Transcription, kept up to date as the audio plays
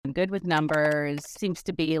I'm good with numbers. Seems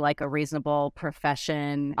to be like a reasonable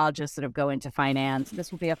profession. I'll just sort of go into finance.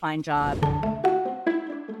 This will be a fine job.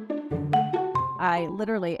 I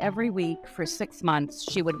literally every week for 6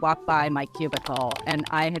 months, she would walk by my cubicle and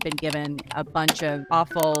I had been given a bunch of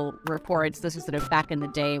awful reports. This was sort of back in the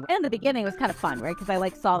day. And in the beginning, it was kind of fun, right? Because I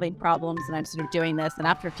like solving problems and I'm sort of doing this. And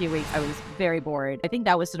after a few weeks, I was very bored. I think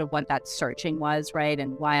that was sort of what that searching was, right?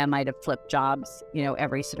 And why I might have flipped jobs,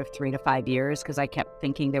 every sort of 3 to 5 years, because I kept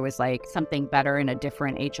thinking there was like something better in a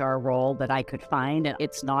different HR role that I could find. And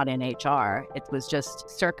it's not in HR. It was just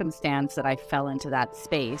circumstance that I fell into that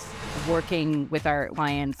space, working with our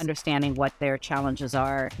clients, understanding what their challenges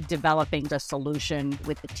are, developing the solution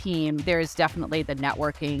with the team. There's definitely the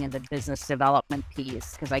networking and the business development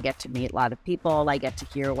piece, because I get to meet a lot of people. I get to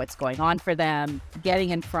hear what's going on for them.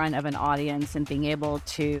 Getting in front of an audience and being able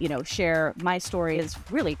to, share my story is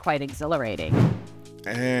really quite exhilarating.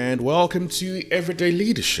 And welcome to Everyday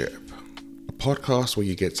Leadership, a podcast where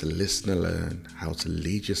you get to listen and learn how to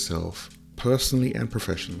lead yourself personally and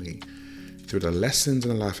professionally through the lessons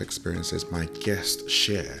and life experiences my guests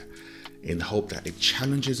share, in the hope that it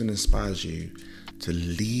challenges and inspires you to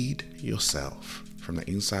lead yourself from the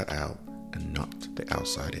inside out and not the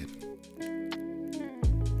outside in.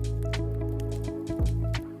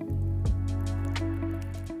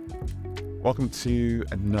 Welcome to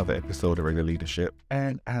another episode of Regular Leadership,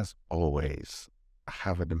 and as always, I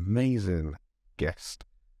have an amazing guest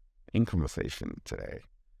in conversation today.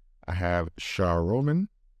 I have Shaara,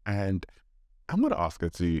 and I'm going to ask her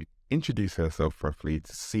to introduce herself properly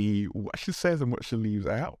to see what she says and what she leaves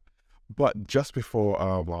out. But just before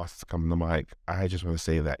I ask to come on the mic, I just want to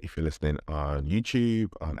say that if you're listening on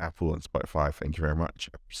YouTube, on Apple and Spotify, thank you very much.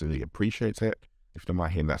 Absolutely appreciate it. If you don't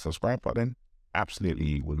mind hitting that subscribe button,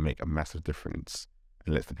 absolutely would make a massive difference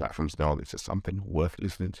and let the platforms know this is something worth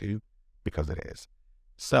listening to, because it is.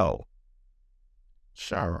 So,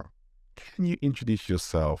 Shaara, can you introduce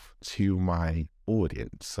yourself to my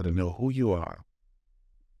audience so they know who you are?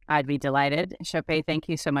 I'd be delighted. Shopee, thank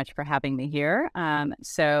you so much for having me here.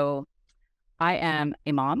 So I am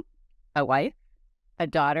a mom, a wife, a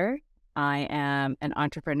daughter. I am an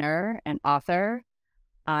entrepreneur, an author.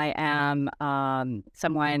 I am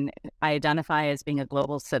someone I identify as being a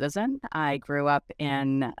global citizen. I grew up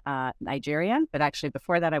in Nigeria, but actually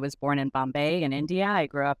before that I was born in Bombay in India. I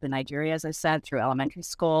grew up in Nigeria, as I said, through elementary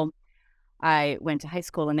school. I went to high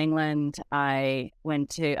school in England. I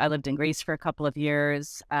lived in Greece for a couple of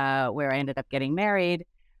years, where I ended up getting married.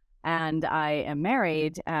 And I am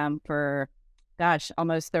married for,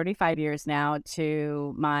 almost 35 years now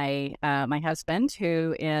to my husband,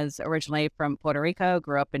 who is originally from Puerto Rico,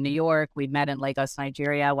 grew up in New York. We met in Lagos,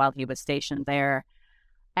 Nigeria, while he was stationed there.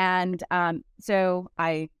 And so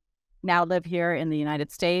I now live here in the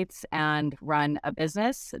United States and run a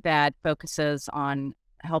business that focuses on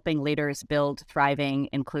helping leaders build thriving,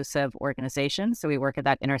 inclusive organizations. So we work at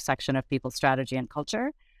that intersection of people, strategy, and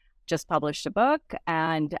culture. Just published a book,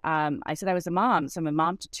 and I said I was a mom. So I'm a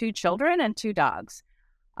mom to 2 children and 2 dogs.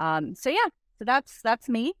 So that's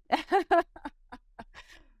me.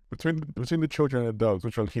 Between the children and the dogs,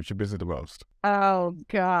 which one keeps you busy the most? Oh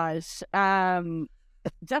gosh,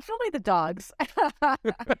 definitely the dogs.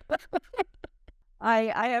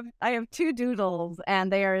 I have 2 doodles,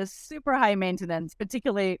 and they are super high maintenance,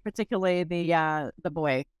 particularly the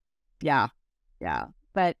boy. Yeah.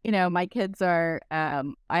 But my kids are. I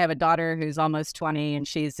have a daughter who's almost 20, and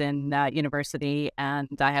she's in university,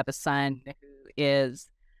 and I have a son who is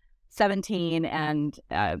 17, and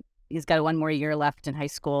he's got 1 more year left in high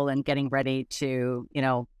school and getting ready to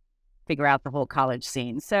figure out the whole college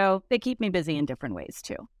scene. So they keep me busy in different ways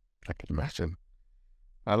too. I can imagine.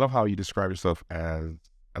 I love how you describe yourself as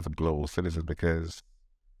a global citizen, because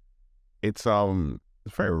it's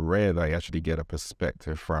very rare that I actually get a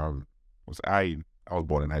perspective from. I was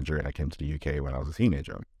born in Nigeria and I came to the UK when I was a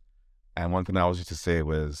teenager, and one thing I always used to say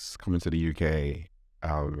was, coming to the UK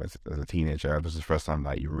as a teenager, this is the first time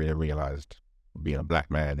that you really realized being a black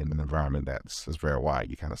man in an environment that's very white,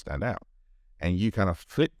 you kind of stand out, and you kind of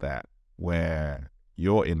flip that where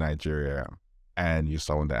you're in Nigeria and you're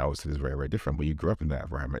someone that obviously is very, very different, but you grew up in that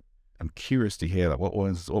environment. I'm curious to hear, what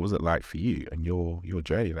was it like for you and your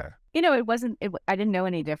journey there? I didn't know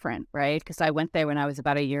any different, right? Because I went there when I was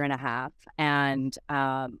about 1.5 years. And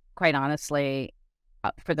quite honestly,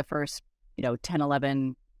 for the first, 10,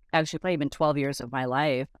 11, actually probably even 12 years of my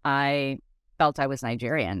life, I felt I was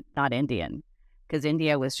Nigerian, not Indian, because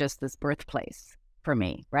India was just this birthplace for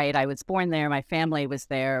me, right? I was born there, my family was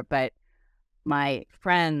there, but my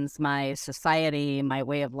friends, my society, my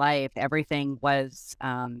way of life, everything was,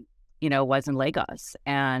 was in Lagos.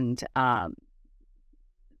 And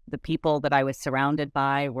the people that I was surrounded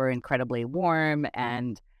by were incredibly warm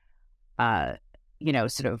and uh,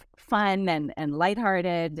 sort of fun and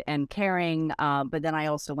lighthearted and caring. But then I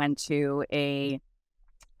also went to a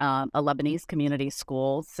Lebanese community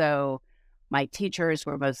school, so my teachers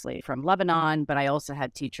were mostly from Lebanon, but I also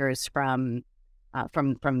had teachers from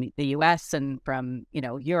the U.S. and from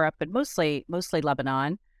Europe, but mostly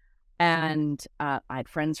Lebanon. And I had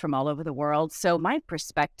friends from all over the world. So my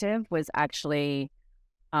perspective was actually,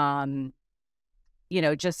 um,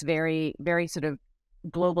 just very, very sort of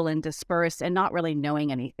global and dispersed and not really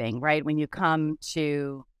knowing anything, right? When you come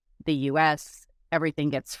to the US, everything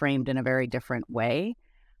gets framed in a very different way.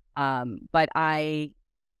 But uh,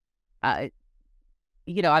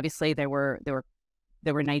 obviously there were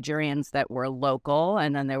Nigerians that were local,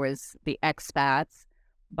 and then there was the expats.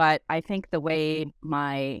 But I think the way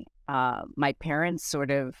my parents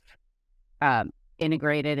sort of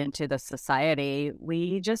integrated into the society,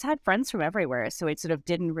 we just had friends from everywhere. So it sort of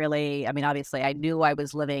didn't really. I mean, obviously, I knew I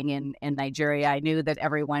was living in Nigeria. I knew that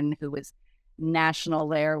everyone who was national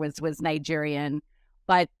there was Nigerian,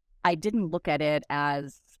 but I didn't look at it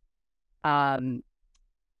as um,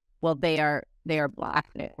 well, they are black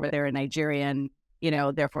or they're a Nigerian,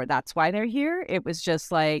 therefore that's why they're here. It was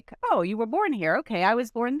just like, oh, you were born here. Okay, I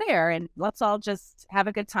was born there, and let's all just have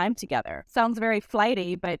a good time together. Sounds very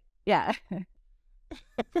flighty, but yeah.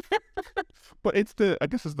 But I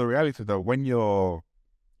guess it's the reality though. When you're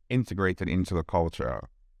integrated into the culture,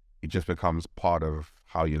 it just becomes part of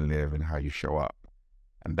how you live and how you show up.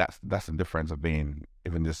 And that's the difference of being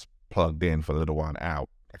even just plugged in for a little while out.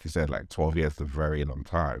 Like you said, like 12 years is a very long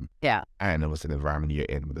time. Yeah. And it was an environment you're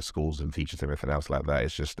in with the schools and teachers and everything else like that.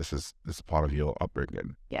 It's just this is part of your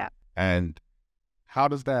upbringing. Yeah. And how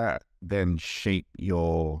does that then shape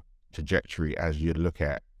your trajectory as you look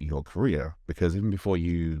at your career? Because even before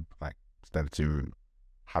you like started to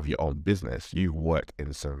have your own business, you worked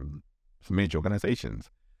in some major organizations,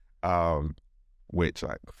 which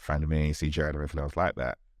like Fannie CJ and everything else like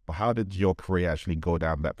that. But how did your career actually go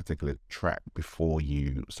down that particular track before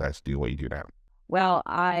you started to do what you do now? Well,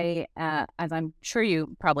 as I'm sure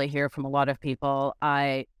you probably hear from a lot of people,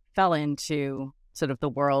 I fell into sort of the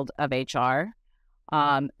world of HR.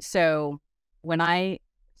 So when I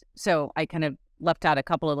kind of left out a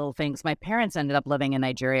couple of little things. My parents ended up living in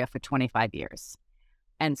Nigeria for 25 years.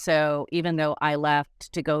 And so even though I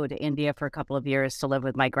left to go to India for a couple of years to live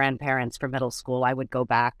with my grandparents for middle school, I would go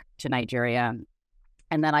back to Nigeria.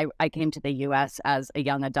 And then I came to the US as a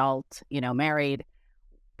young adult, married,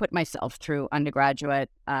 put myself through undergraduate,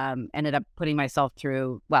 ended up putting myself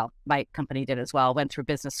through, well, my company did as well, went through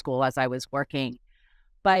business school as I was working.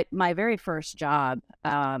 But my very first job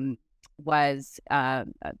was a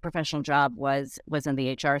professional job was in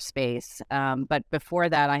the HR space. But before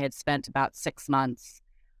that, I had spent about 6 months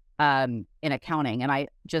in accounting. And I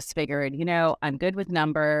just figured, I'm good with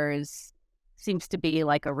numbers. Seems to be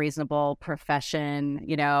like a reasonable profession.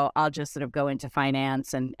 I'll just sort of go into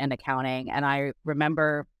finance and accounting. And I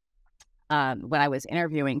remember when I was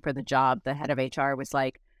interviewing for the job, the head of HR was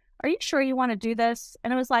like, "Are you sure you want to do this?"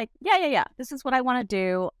 And I was like, "Yeah. This is what I want to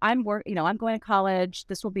do. I'm going to college.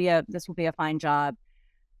 This will be a fine job."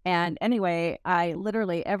 And anyway, I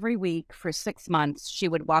literally every week for 6 months, she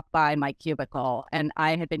would walk by my cubicle, and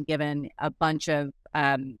I had been given a bunch of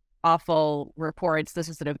awful reports. This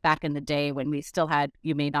is sort of back in the day when we still had,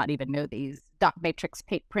 you may not even know these, dot matrix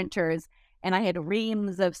printers, and I had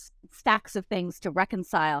reams of stacks of things to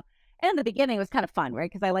reconcile. And in the beginning, it was kind of fun,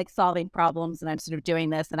 right? Because I like solving problems, and I'm sort of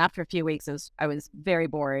doing this. And after a few weeks, I was very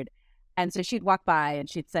bored. And so she'd walk by and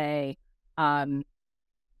she'd say, are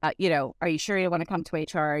you sure you want to come to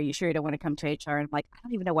HR? Are you sure you don't want to come to HR? And I'm like, I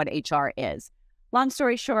don't even know what HR is. Long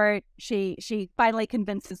story short, she finally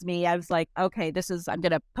convinces me. I was like, okay, I'm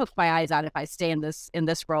going to poke my eyes out if I stay in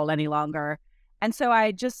this role any longer. And so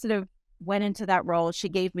I just sort of went into that role. She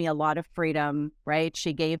gave me a lot of freedom, right?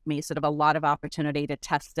 She gave me sort of a lot of opportunity to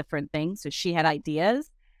test different things. So she had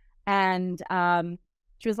ideas, and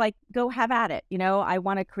she was like, go have at it. I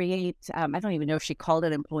want to create, I don't even know if she called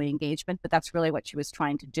it employee engagement, but that's really what she was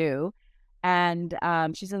trying to do. And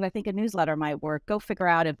she said, I think a newsletter might work. Go figure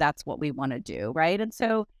out if that's what we want to do. Right. And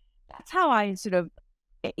so that's how I sort of,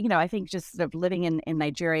 I think just sort of living in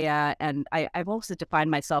Nigeria. And I've also defined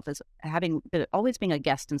myself as always being a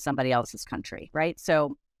guest in somebody else's country. Right.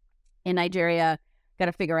 So in Nigeria, got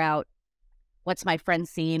to figure out what's my friend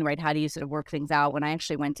scene, right? How do you sort of work things out? When I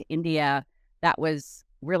actually went to India, that was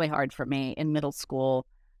really hard for me in middle school.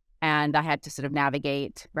 And I had to sort of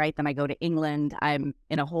navigate, right? Then I go to England. I'm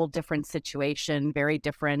in a whole different situation, very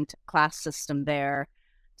different class system there.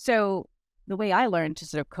 So the way I learned to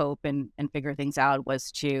sort of cope and figure things out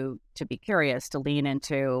was to be curious, to lean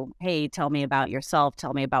into, hey, tell me about yourself,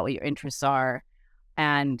 tell me about what your interests are,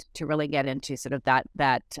 and to really get into sort of that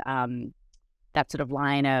sort of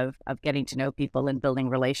line of getting to know people and building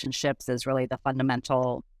relationships is really the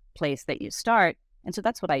fundamental place that you start. And so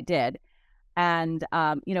that's what I did. And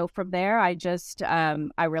from there, I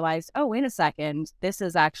realized, oh, wait a second, this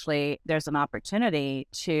is actually there's an opportunity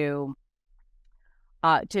to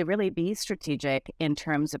really be strategic in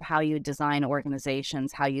terms of how you design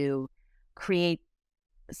organizations, how you create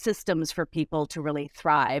systems for people to really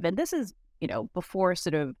thrive. And this is, before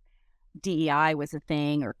sort of DEI was a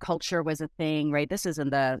thing or culture was a thing, right? This is in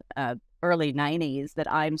the early 90s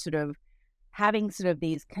that I'm sort of having sort of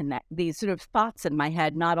these sort of thoughts in my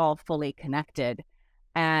head, not all fully connected.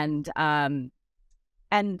 And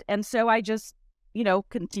so I just,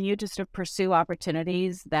 continued to sort of pursue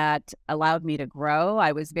opportunities that allowed me to grow.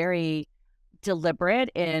 I was very deliberate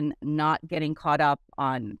in not getting caught up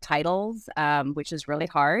on titles, which is really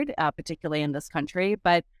hard, particularly in this country.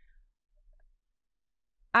 But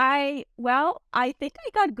I think I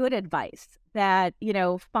got good advice that,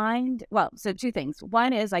 so two things.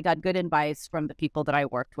 One is I got good advice from the people that I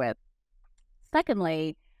worked with.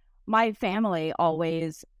 Secondly, my family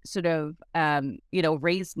always sort of,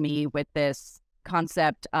 raised me with this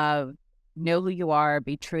concept of know who you are,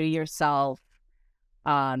 be true to yourself,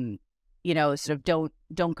 sort of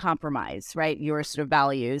don't compromise, right? Your sort of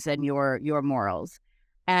values and your morals.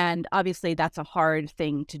 And obviously that's a hard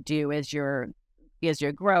thing to do as you're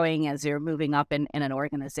growing, as you're moving up in an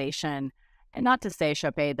organization. And not to say,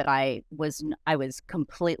 Chopé, that I was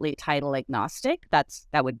completely title agnostic. That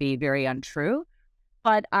would be very untrue.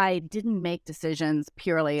 But I didn't make decisions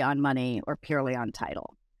purely on money or purely on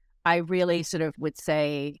title. I really sort of would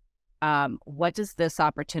say, what does this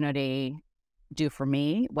opportunity do for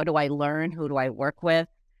me? What do I learn? Who do I work with?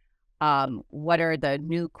 What are the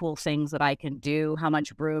new cool things that I can do? How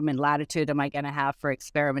much room and latitude am I going to have for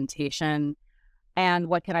experimentation? And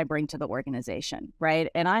what can I bring to the organization, right?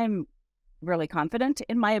 And I'm really confident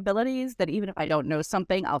in my abilities that even if I don't know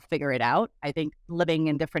something, I'll figure it out. I think living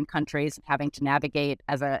in different countries, having to navigate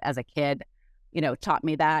as a kid, taught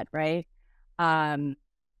me that, right? Um,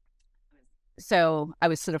 so I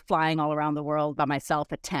was sort of flying all around the world by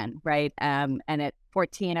myself at 10, right? And at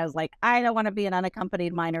 14, I was like, I don't want to be an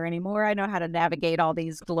unaccompanied minor anymore. I know how to navigate all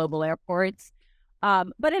these global airports.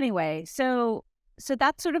 But anyway, so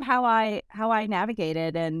that's sort of how I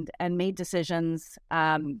navigated and made decisions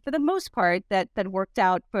for the most part that worked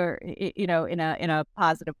out for in a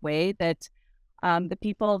positive way. That the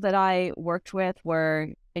people that I worked with were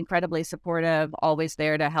incredibly supportive, always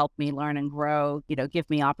there to help me learn and grow, give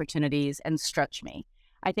me opportunities and stretch me.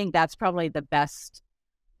 I think that's probably the best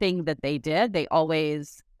thing that they did. They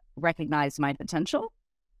always recognized my potential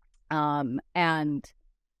and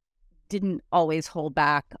didn't always hold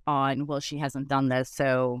back on, well, she hasn't done this,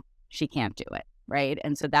 so she can't do it, right?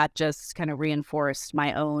 And so that just kind of reinforced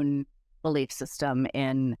my own belief system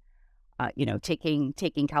in, taking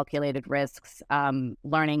calculated risks,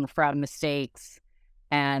 learning from mistakes,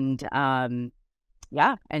 and and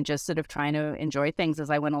just sort of trying to enjoy things as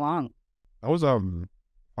I went along. I was finding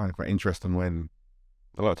quite interesting when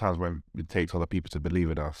a lot of times when it takes other people to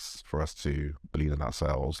believe in us for us to believe in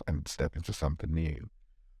ourselves and step into something new.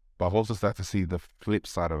 But I've also started to see the flip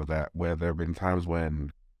side of that, where there have been times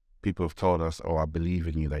when people have told us, oh, I believe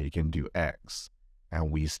in you that you can do X.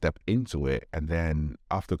 And we step into it. And then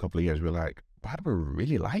after a couple of years, we're like, but I don't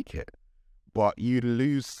really like it. But you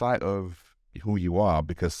lose sight of who you are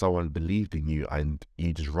because someone believed in you and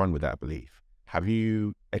you just run with that belief. Have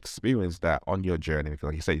you experienced that on your journey? Because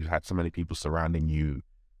like you said, you've had so many people surrounding you,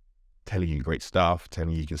 telling you great stuff,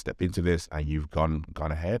 telling you can step into this, and you've gone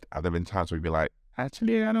ahead. Have there been times where you'd be like,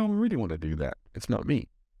 actually, I don't really want to do that. It's not me.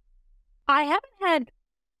 I haven't had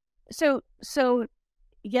so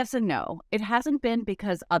yes and no. It hasn't been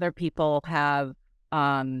because other people have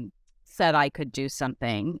said I could do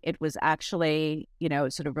something. It was actually,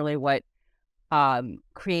 sort of really what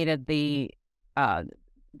created the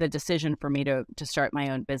decision for me to start my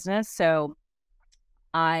own business. So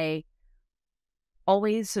I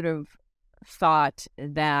always sort of thought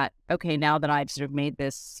that, okay, now that I've sort of made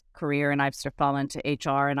this career and I've sort of fallen into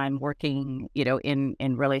HR and I'm working, in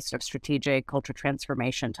really sort of strategic culture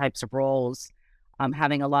transformation types of roles,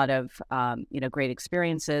 having a lot of, great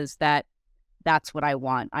experiences, that's what I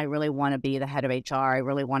want. I really want to be the head of HR. I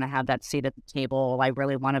really want to have that seat at the table. I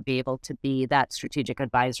really want to be able to be that strategic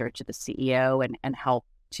advisor to the CEO and help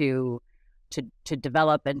to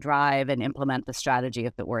develop and drive and implement the strategy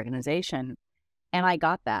of the organization. And I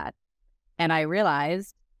got that. And I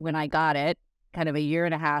realized when I got it, kind of a year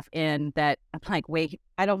and a half in, that I'm like, wait,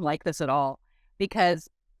 I don't like this at all. Because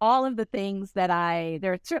all of the things that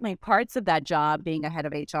there are certainly parts of that job being a head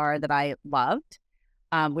of HR that I loved,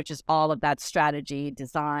 which is all of that strategy,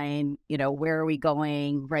 design, where are we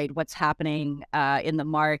going, right? What's happening in the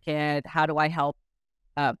market? How do I help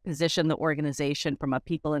position the organization from a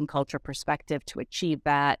people and culture perspective to achieve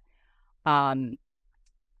that?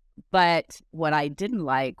 But what I didn't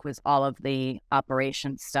like was all of the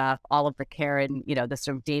operation stuff, all of the care and, the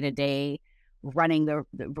sort of day-to-day running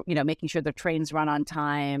making sure the trains run on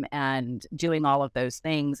time and doing all of those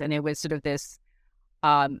things. And it was sort of this,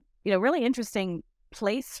 really interesting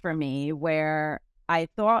place for me where I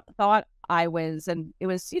thought I was, and it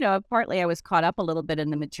was, partly I was caught up a little bit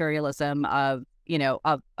in the materialism of,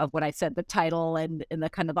 of what I said, the title and the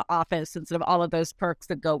kind of the office and sort of all of those perks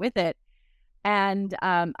that go with it. And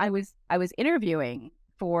I was interviewing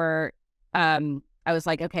for I was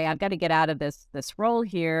like, okay, I've got to get out of this role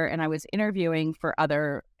here. And I was interviewing for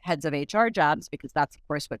other heads of HR jobs because that's of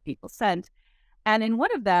course what people sent. And in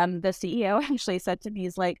one of them, the CEO actually said to me,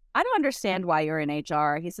 he's like, I don't understand why you're in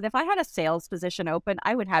HR. He said, if I had a sales position open,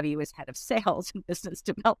 I would have you as head of sales and business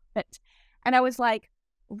development. And I was like,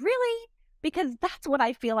 really? Because that's what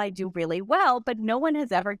I feel I do really well, but no one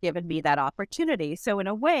has ever given me that opportunity. So in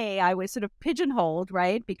a way, I was sort of pigeonholed,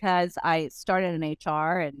 right? Because I started in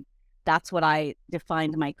HR and that's what I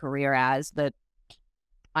defined my career as, that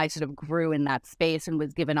I sort of grew in that space and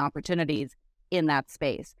was given opportunities in that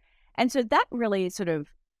space. And so that really sort of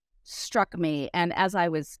struck me. And as I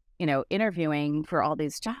was, interviewing for all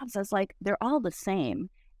these jobs, I was like, they're all the same.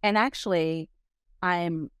 And actually,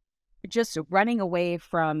 I'm just running away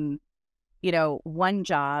from, one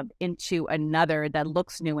job into another that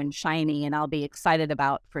looks new and shiny and I'll be excited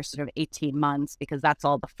about for sort of 18 months because that's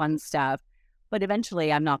all the fun stuff. But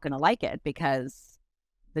eventually I'm not going to like it because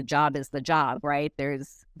the job is the job, right?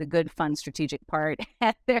 There's the good, fun, strategic part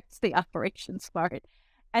and there's the operations part.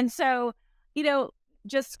 And so,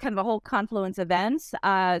 just kind of a whole confluence of events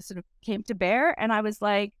sort of came to bear. And I was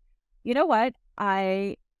like, you know what?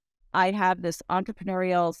 I have this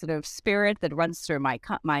entrepreneurial sort of spirit that runs through my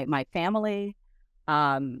family.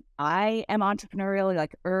 I am entrepreneurial,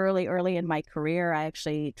 like early in my career. I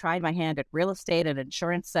actually tried my hand at real estate and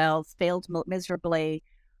insurance sales, failed miserably,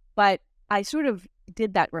 but I sort of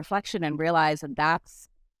did that reflection and realized that that's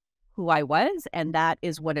who I was, and that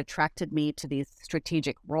is what attracted me to these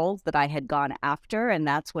strategic roles that I had gone after, and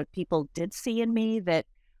that's what people did see in me, that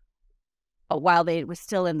while they was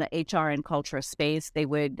still in the HR and culture space, they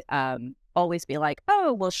would always be like,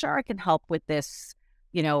 oh, well, Shaara can help with this,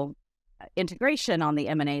 integration on the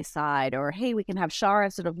M&A side, or, hey, we can have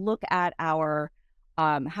Shaara sort of look at our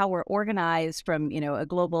how we're organized from, a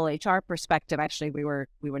global HR perspective. Actually, we were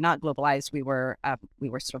not globalized. We were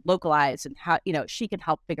sort of localized, and how, she can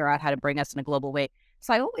help figure out how to bring us in a global way.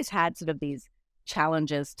 So I always had sort of these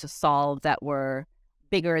challenges to solve that were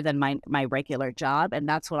bigger than my regular job. And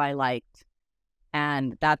that's what I liked.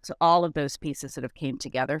 And that's all of those pieces sort of came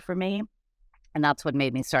together for me. And that's what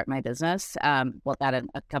made me start my business. Well, that and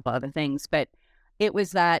a couple other things, but it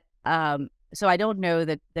was that. So I don't know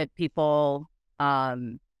that people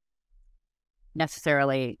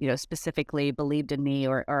necessarily, specifically believed in me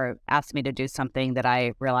or asked me to do something that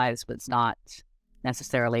I realized was not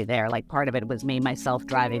necessarily there. Like part of it was me, myself,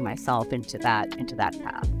 driving myself into that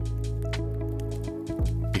path.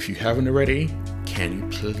 If you haven't already, can you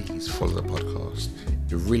please follow the podcast?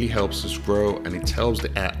 It really helps us grow, and it tells the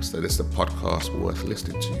apps that it's a podcast worth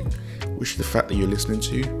listening to, which the fact that you're listening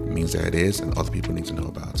to means that it is, and other people need to know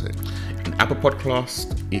about it. In Apple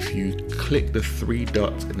Podcast, if you click the three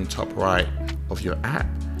dots in the top right of your app,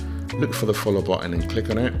 look for the follow button and click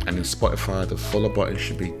on it. And in Spotify, the follow button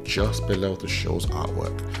should be just below the show's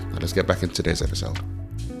artwork. Now let's get back into today's episode.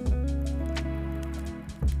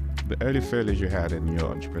 The early failures you had in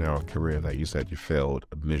your entrepreneurial career that you said you failed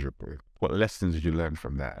miserably, what lessons did you learn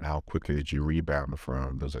from that? And how quickly did you rebound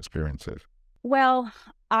from those experiences? Well,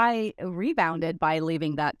 I rebounded by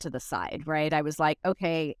leaving that to the side, right? I was like,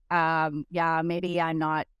 okay, maybe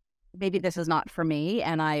this is not for me.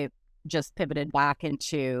 And I just pivoted back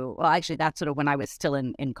into, well, actually, that's sort of when I was still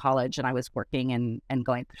in college and I was working and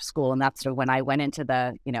going through school. And that's sort of when I went into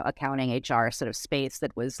the, accounting HR sort of space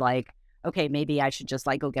that was like, okay, maybe I should just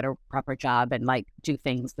like go get a proper job and like do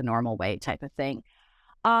things the normal way type of thing.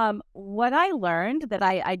 What I learned that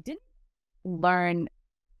I didn't learn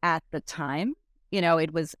at the time,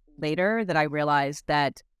 it was later that I realized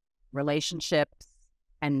that relationships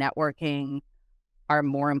and networking are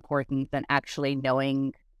more important than actually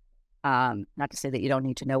knowing, not to say that you don't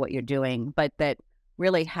need to know what you're doing, but that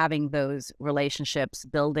really having those relationships,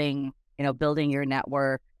 building your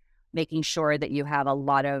network, making sure that you have a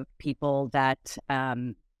lot of people that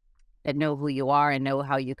know who you are and know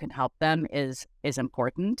how you can help them is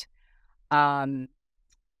important. Um,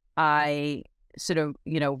 I sort of,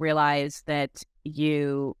 realize that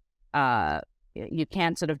you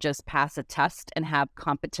can't sort of just pass a test and have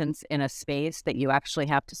competence in a space, that you actually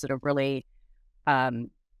have to sort of really um,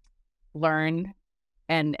 learn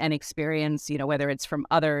and experience, whether it's from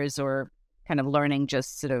others or kind of learning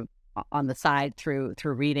just sort of on the side through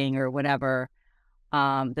reading or whatever,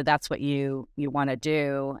 that's what you want to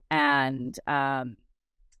do. And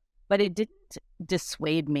but it didn't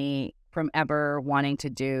dissuade me from ever wanting to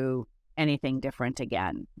do anything different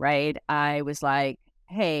again, right? I was like,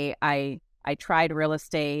 hey, I tried real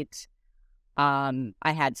estate. I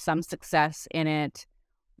had some success in it,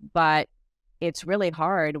 but it's really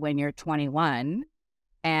hard when you're 21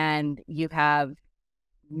 and you have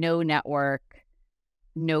no network,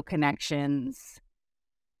 no connections.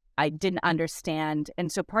 I didn't understand.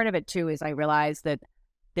 And so part of it too is I realized that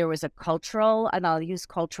there was a cultural, and I'll use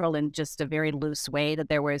cultural in just a very loose way, that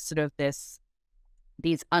there was sort of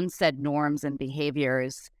these unsaid norms and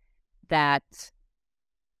behaviors that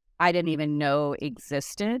I didn't even know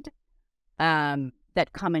existed,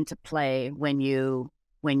 that come into play when you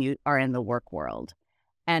are in the work world.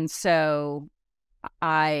 And so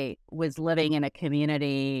I was living in a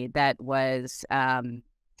community that was,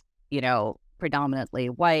 predominantly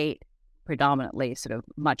white, predominantly sort of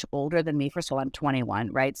much older than me. First of all, I'm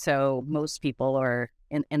 21, right? So most people are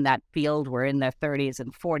in that field were in their 30s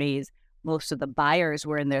and 40s. Most of the buyers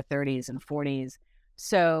were in their 30s and 40s.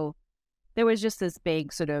 So there was just this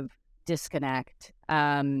big sort of disconnect.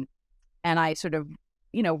 And I sort of,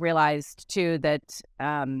 realized too that,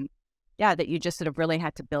 that you just sort of really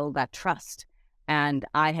had to build that trust. And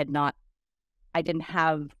I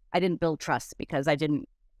didn't build trust because I didn't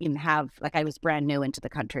even have, like, I was brand new into the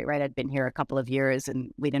country, right? I'd been here a couple of years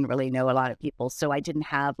and we didn't really know a lot of people. So I didn't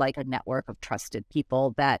have like a network of trusted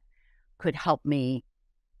people that could help me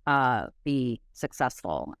be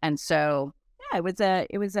successful. And so, yeah,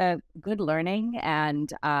 it was a good learning.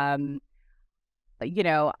 And, I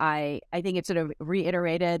think it sort of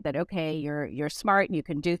reiterated that, okay, you're smart, you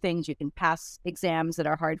can do things, you can pass exams that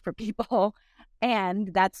are hard for people,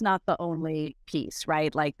 and that's not the only piece,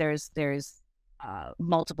 right? Like there's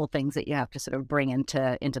multiple things that you have to sort of bring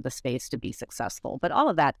into the space to be successful. But all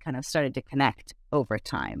of that kind of started to connect over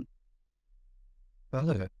time. I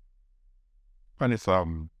love it. And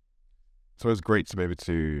so it's great to be able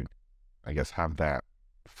to, I guess, have that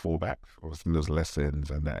fallback or some of those lessons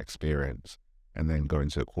and that experience, and then go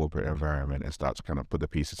into a corporate environment and start to kind of put the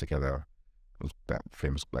pieces together. That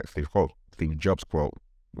famous like Steve Jobs quote,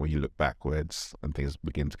 when you look backwards and things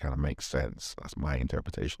begin to kind of make sense. That's my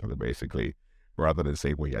interpretation of it, basically, rather than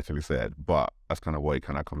say what you actually said. But that's kind of what it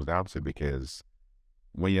kind of comes down to, because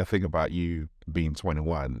when you think about you being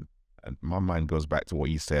 21, and my mind goes back to what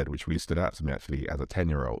you said, which really stood out to me actually as a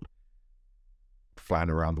 10-year-old, flying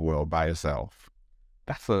around the world by yourself.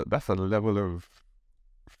 That's a level of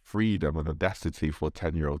freedom and audacity for a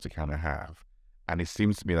 10-year-old to kind of have. And it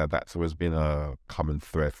seems to me that that's always been a common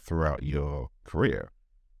thread throughout your career,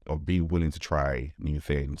 of being willing to try new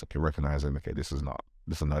things. Okay, recognizing, okay, this is not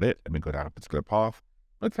it. Let me go down a particular path.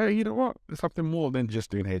 Okay, you know what? There's something more than just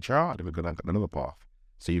doing HR. Let me go down another path.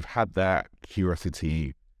 So you've had that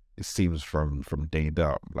curiosity, it seems, from day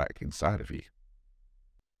dot, like inside of you.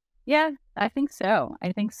 Yeah, I think so.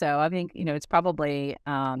 I think so. I think, it's probably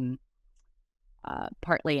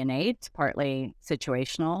partly innate, partly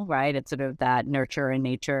situational, right? It's sort of that nurture and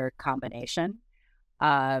nature combination.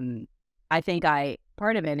 Um, I think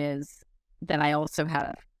part of it is that I also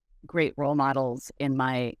have great role models in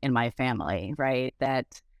my family, right? That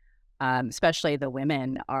especially the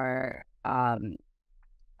women are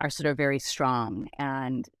sort of very strong,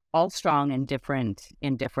 and all strong in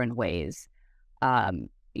different ways. My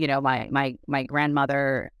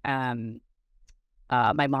grandmother,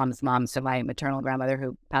 my mom's mom, so my maternal grandmother,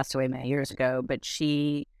 who passed away many years ago, but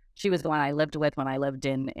she was the one I lived with when I lived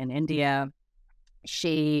in India.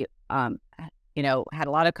 She had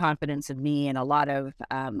a lot of confidence in me and a lot of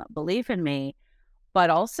belief in me, but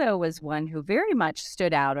also was one who very much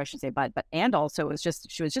stood out, or I should say, but and also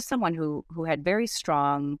she was just someone who had very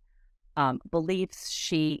strong beliefs.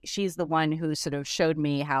 She's the one who sort of showed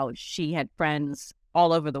me how she had friends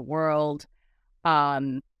all over the world.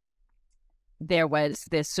 Um, there was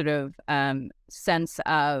this sort of sense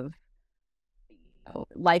of,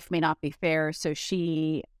 life may not be fair, so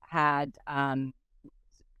she had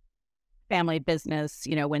family business,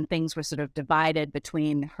 when things were sort of divided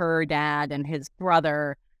between her dad and his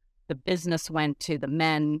brother, the business went to the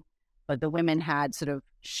men, but the women had sort of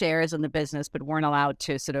shares in the business, but weren't allowed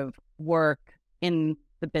to sort of work in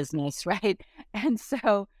the business, right? And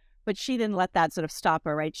so, but she didn't let that sort of stop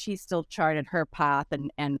her, right? She still charted her path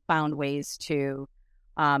and found ways to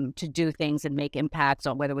do things and make impacts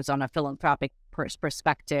on whether it was on a philanthropic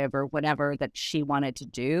perspective or whatever that she wanted to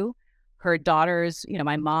do. Her daughters,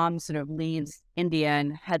 my mom sort of leaves India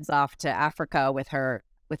and heads off to Africa with her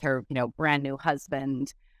brand new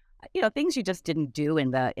husband. Things you just didn't do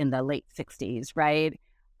in the late 60s, right?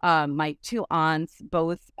 My two aunts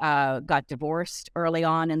both got divorced early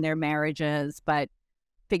on in their marriages, but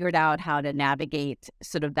figured out how to navigate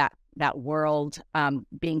sort of that world,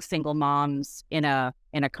 being single moms in a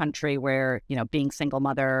country where being single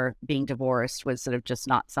mother, being divorced was sort of just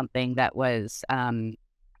not something that was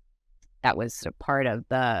sort of part of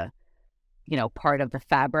the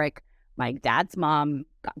fabric. My dad's mom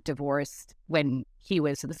got divorced when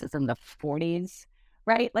this is in the 40s,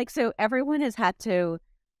 right? Like, so everyone has had to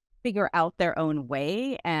figure out their own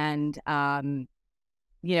way and sort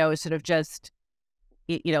of just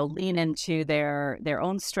lean into their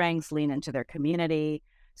own strengths, lean into their community.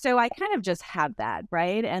 So I kind of just had that,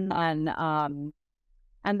 right? And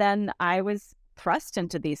then I was thrust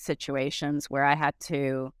into these situations where I had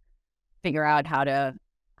to figure out how to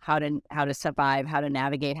survive, how to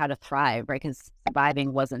navigate, how to thrive, right? Because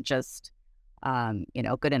surviving wasn't just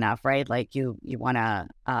good enough, right? Like you want to.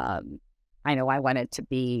 I know I wanted to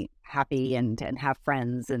be happy and have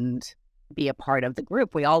friends and be a part of the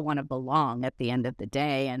group. We all want to belong at the end of the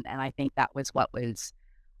day, and I think that was what was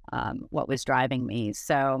driving me.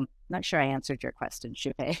 So I'm not sure I answered your question,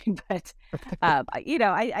 Shupe, but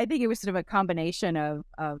I think it was sort of a combination of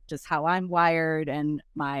just how I'm wired and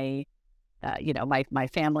my my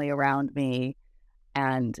family around me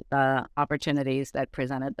and the opportunities that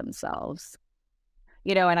presented themselves.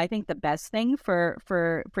 And I think the best thing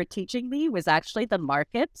for teaching me was actually the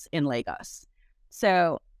markets in Lagos.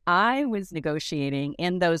 So I was negotiating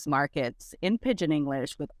in those markets in Pidgin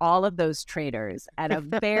English with all of those traders at a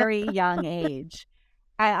very young age.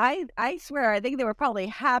 I swear, I think they were probably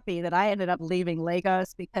happy that I ended up leaving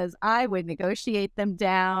Lagos because I would negotiate them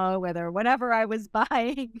down, whatever I was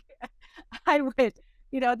buying. I would,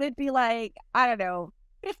 they'd be like, I don't know,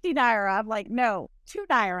 50 naira. I'm like, no, 2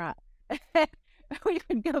 naira. We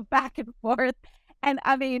would go back and forth. And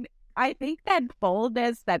I mean, I think that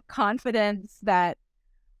boldness, that confidence, that,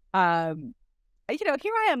 here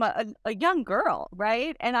I am, a young girl,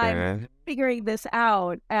 right? And I'm Yeah. figuring this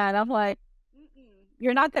out. And I'm like,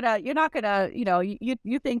 you're not gonna,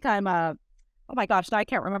 you think I'm oh my gosh, I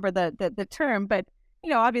can't remember the term, but,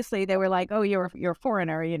 obviously they were like, oh, you're a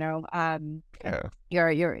foreigner, Yeah.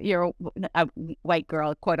 you're a white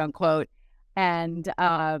girl, quote unquote. And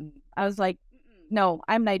I was like, no,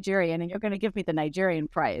 I'm Nigerian and you're going to give me the Nigerian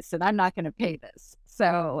price and I'm not going to pay this.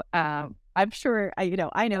 So I'm sure, I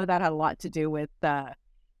know that had a lot to do with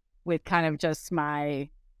kind of just my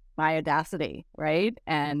audacity, right?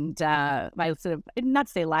 And my sort of, not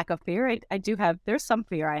to say lack of fear. I do have, there's some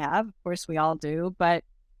fear I have. Of course, we all do. But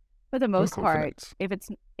for the With most part,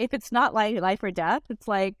 confidence. if it's not like life or death, it's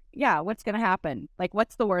like, yeah, what's going to happen? Like,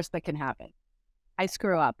 what's the worst that can happen? I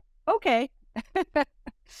screw up. Okay.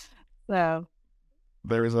 So.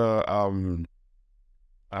 There is I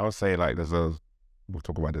would say like we'll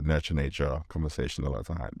talk about the nurture nature conversation a lot of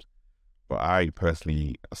times, but I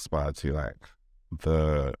personally aspire to like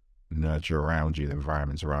the nurture around you, the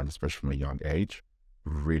environments around you, especially from a young age,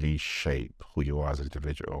 really shape who you are as an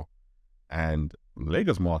individual. And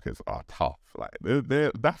Lagos markets are tough. Like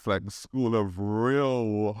that's like the school of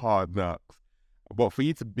real hard knocks. But for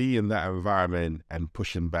you to be in that environment and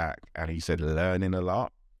pushing back, and he said learning a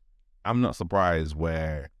lot, I'm not surprised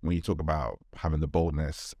when you talk about having the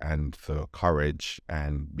boldness and the courage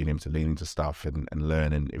and being able to lean into stuff and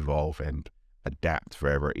learn and evolve and adapt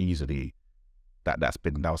very, very easily, that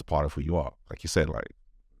was part of who you are. Like you said, like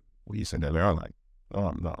what you said earlier on, like, oh,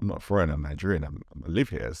 I'm not foreign, I'm Nigerian, I live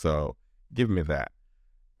here, so give me that.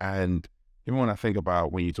 And even when I think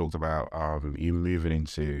about when you talked about you moving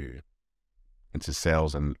into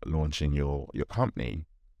sales and launching your company,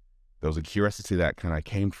 there was a curiosity that kind of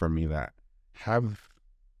came from me that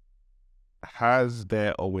has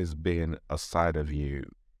there always been a side of you,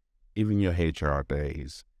 even your HR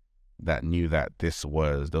days, that knew that there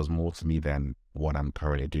was more to me than what I'm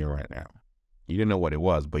currently doing right now? You didn't know what it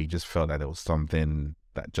was, but you just felt that there was something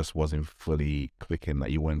that just wasn't fully clicking, that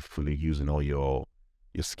you weren't fully using all your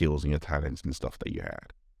skills and your talents and stuff that you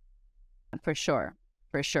had. For sure.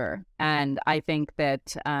 And I think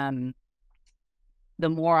that the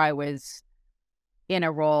more I was in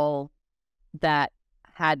a role that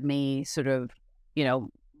had me sort of, you know,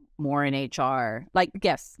 more in HR. Like,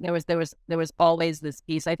 yes, there was always this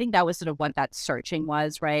piece. I think that was sort of what that searching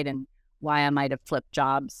was, right? And why I might have flipped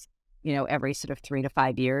jobs, every sort of 3 to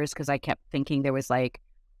 5 years, because I kept thinking there was like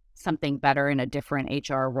something better in a different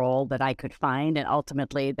HR role that I could find. And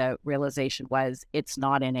ultimately the realization was it's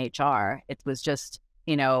not in HR. It was just,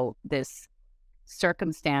 this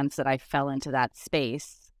circumstance that I fell into that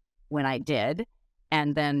space when I did.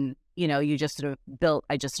 And then, I just sort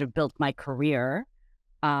of built my career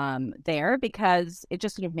there because it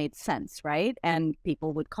just sort of made sense, right? And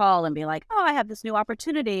people would call and be like, "Oh, I have this new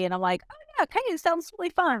opportunity," and I'm like, "Oh yeah, okay, it sounds really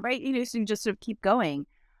fun," right? So you just sort of keep going.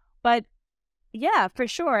 But yeah, for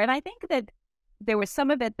sure. And I think that there was some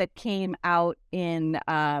of it that came out in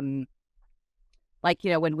like,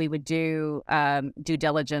 when we would do due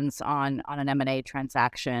diligence on an M&A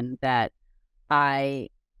transaction, that I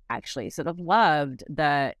actually sort of loved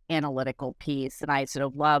the analytical piece, and I sort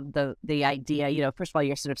of loved the idea, first of all,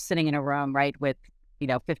 you're sort of sitting in a room, right, with,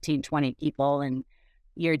 15, 20 people, and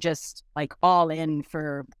you're just like all in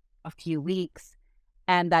for a few weeks.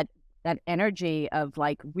 And that energy of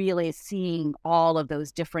like really seeing all of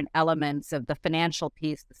those different elements of the financial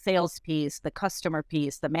piece, the sales piece, the customer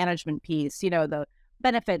piece, the management piece, the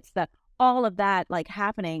benefits, the all of that like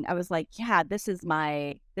happening. I was like, yeah, this is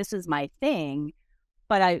my thing.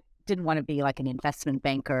 But I didn't want to be like an investment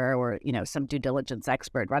banker or, some due diligence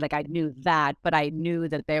expert, right? Like I knew that, but I knew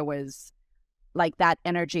that there was like that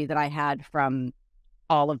energy that I had from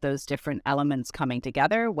all of those different elements coming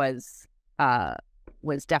together was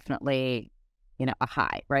definitely, a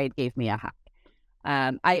high, right? Gave me a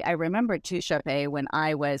high. I remember too, Shopee, when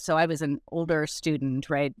I was an older student,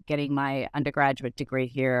 right, getting my undergraduate degree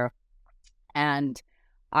here, and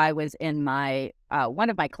I was in my one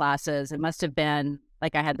of my classes. It must have been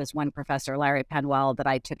like I had this one professor, Larry Penwell, that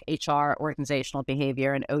I took HR, organizational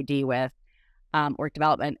behavior, and OD with, work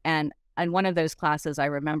development. And in one of those classes, I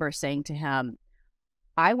remember saying to him,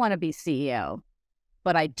 "I want to be CEO,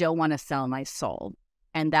 but I don't want to sell my soul."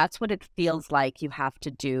 And that's what it feels like you have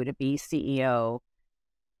to do to be CEO.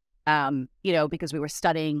 Because we were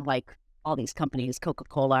studying like all these companies,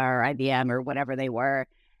 Coca-Cola or IBM or whatever they were.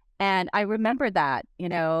 And I remember that,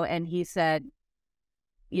 and he said,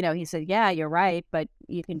 "Yeah, you're right, but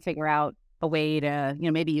you can figure out a way to,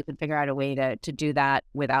 maybe you can figure out a way to do that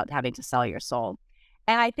without having to sell your soul."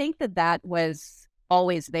 And I think that was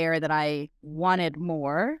always there, that I wanted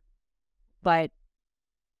more, but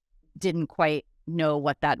didn't quite know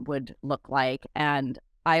what that would look like. And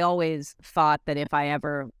I always thought that if I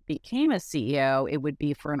ever became a CEO, it would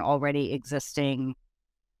be for an already existing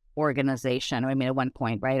organization. I mean, at one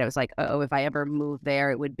point, right, I was like, oh, if I ever move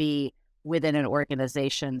there, it would be within an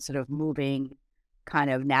organization, sort of moving, kind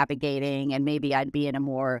of navigating, and maybe I'd be in a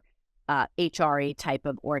more HRE type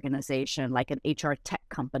of organization, like an HR tech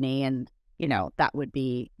company. And, that would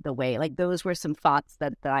be the way. Like those were some thoughts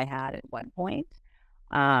that I had at one point.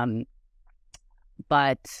 Um,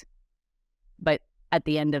 but but at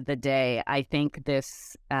the end of the day, I think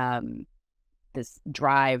this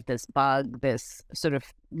drive, this bug, this sort of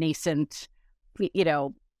nascent, you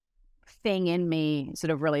know, thing in me sort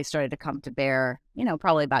of really started to come to bear,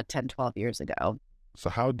 probably about 10, 12 years ago. So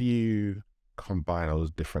how do you combine all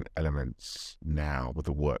those different elements now with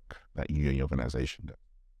the work that you and your organization do?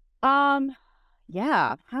 Um,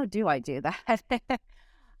 yeah, how do I do that?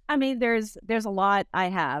 I mean, there's a lot I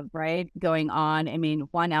have, right, going on. I mean,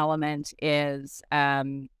 one element is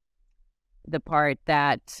the part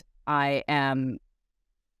that I am,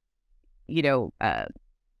 you know, uh,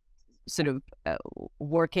 sort of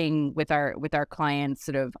working with our clients,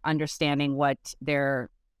 sort of understanding what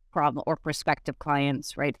their problem, or prospective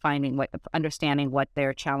clients, right, understanding what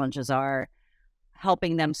their challenges are,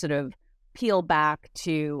 helping them sort of peel back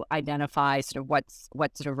to identify sort of what's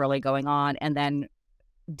sort of really going on, and then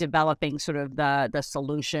developing sort of the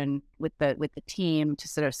solution with the team to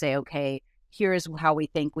sort of say, okay, here's how we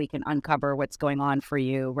think we can uncover what's going on for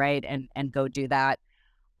you, right, and go do that.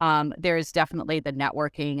 There's definitely the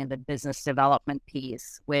networking and the business development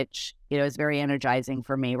piece, which, is very energizing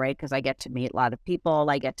for me, right? Because I get to meet a lot of people.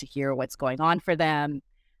 I get to hear what's going on for them.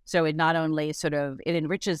 So it not only sort of, it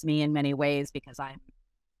enriches me in many ways because I'm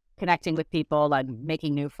connecting with people, I'm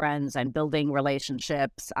making new friends, I'm building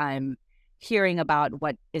relationships, I'm hearing about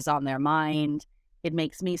what is on their mind. It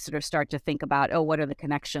makes me sort of start to think about, oh, what are the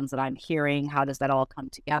connections that I'm hearing? How does that all come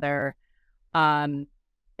together? Um,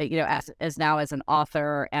 as now as an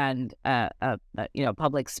author and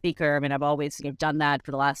public speaker, I mean, I've always done that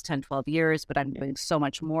for the last 10, 12 years, but I'm doing so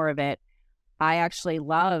much more of it. I actually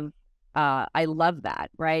love I love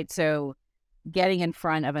that, right? So getting in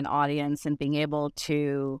front of an audience and being able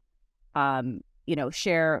to,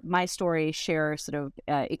 share my story, share sort of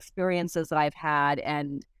experiences that I've had,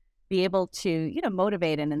 and be able to,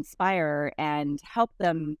 motivate and inspire and help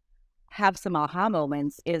them have some aha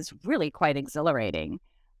moments is really quite exhilarating.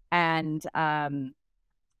 And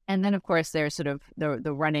and then, of course, there's sort of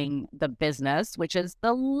the running the business, which is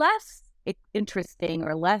the less interesting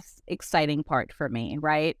or less exciting part for me,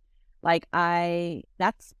 right? Like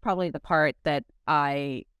that's probably the part that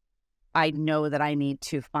I know that I need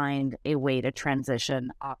to find a way to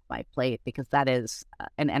transition off my plate because that is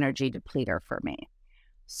an energy depleter for me.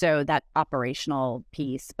 So that operational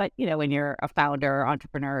piece, but when you're a founder,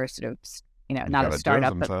 entrepreneur, sort of, You not a gotta do it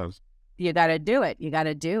startup, but sometimes. you got to do it. You got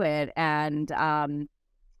to do it, and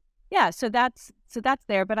yeah, so that's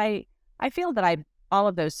there, but I feel that I all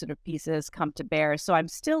of those sort of pieces come to bear. So I'm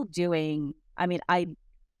still doing, I mean, I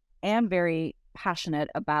am very passionate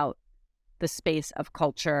about the space of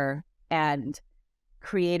culture and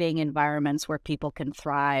creating environments where people can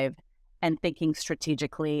thrive and thinking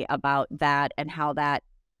strategically about that and how that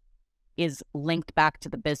is linked back to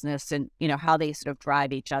the business and how they sort of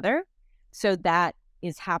drive each other. So that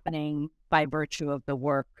is happening by virtue of the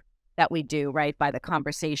work that we do, right? By the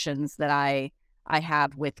conversations that I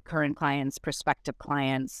have with current clients, prospective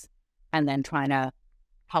clients, and then trying to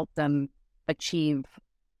help them achieve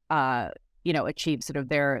achieve sort of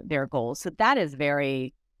their goals. So that is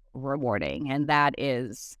very rewarding, and that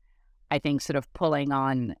is, I think, sort of pulling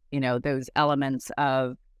on those elements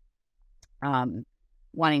of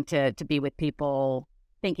wanting to be with people,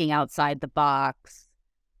 thinking outside the box,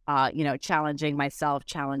 challenging myself,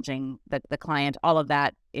 challenging the client. All of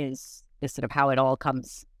that is sort of how it all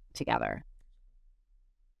comes together.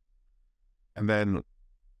 And then,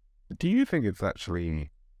 do you think it's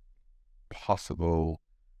actually possible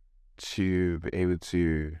to be able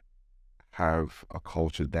to have a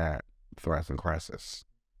culture that thrives in crisis?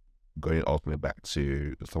 Going ultimately back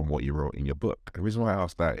to some of what you wrote in your book. The reason why I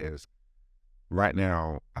asked that is right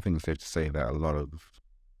now, I think it's safe to say that a lot of,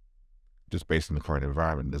 just based on the current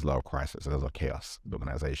environment, there's a lot of crisis and there's a lot of chaos in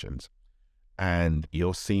organizations. And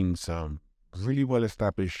you're seeing some really well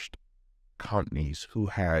established companies who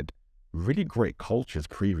had really great cultures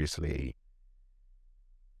previously.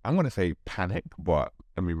 I'm going to say panic, but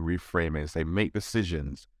let me reframe it and say make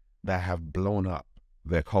decisions that have blown up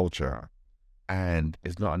their culture and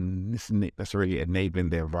is not necessarily enabling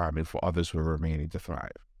the environment for others who are remaining to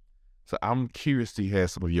thrive. So I'm curious to hear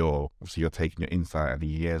some of obviously you're taking your insight and the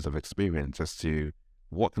years of experience as to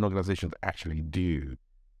what can organizations actually do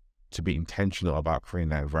to be intentional about creating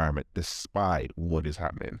that environment despite what is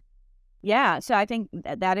happening. Yeah, so I think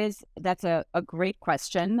that's a great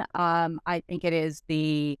question. I think it is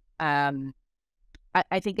I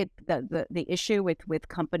think the issue with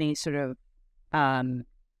companies sort of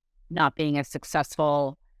not being as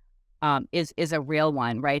successful is a real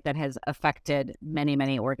one, right? That has affected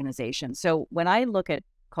many organizations. So when I look at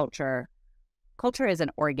culture, culture is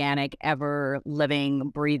an organic, ever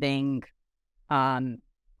living, breathing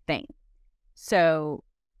thing. So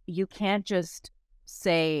you can't just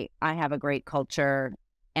say, I have a great culture,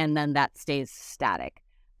 and then that stays static.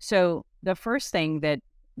 So the first thing that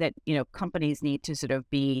companies need to sort of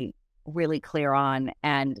be really clear on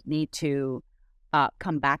and need to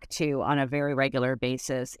come back to on a very regular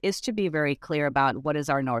basis is to be very clear about what is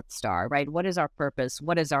our North Star, right? What is our purpose?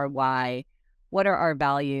 What is our why? What are our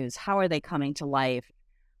values? How are they coming to life?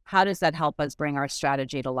 How does that help us bring our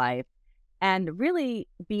strategy to life? And really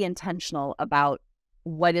be intentional about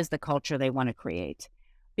what is the culture they want to create.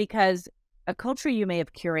 Because a culture you may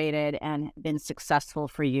have curated and been successful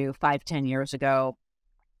for you 5-10 years ago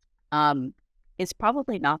is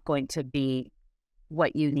probably not going to be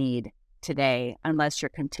what you need today unless you're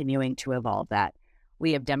continuing to evolve that.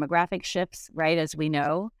 We have demographic shifts, right? As we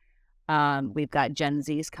know, we've got Gen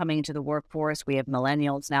Zs coming into the workforce. We have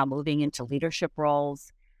millennials now moving into leadership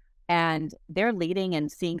roles, and they're leading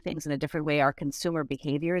and seeing things in a different way. Our consumer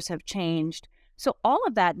behaviors have changed. So all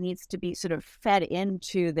of that needs to be sort of fed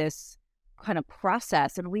into this kind of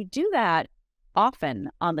process. And we do that often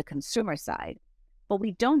on the consumer side, but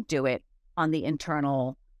we don't do it on the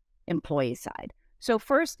internal employee side. So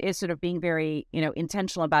first is sort of being very,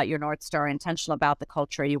 intentional about your North Star, intentional about the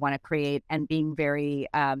culture you want to create, and being very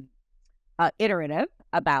iterative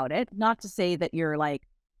about it. Not to say that you're like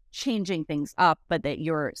changing things up, but that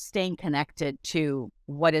you're staying connected to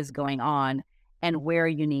what is going on and where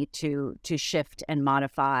you need to shift and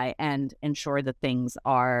modify and ensure that things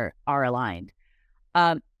are aligned.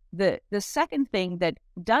 The second thing that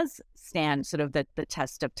does stand sort of the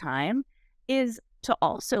test of time is to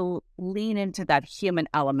also lean into that human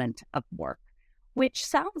element of work, which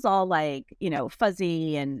sounds all like,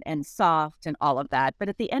 fuzzy and soft and all of that. But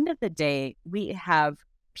at the end of the day, we have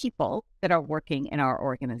people that are working in our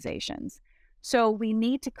organizations. So we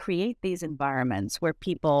need to create these environments where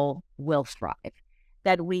people will thrive,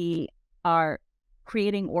 that we are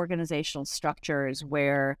creating organizational structures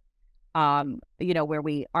where where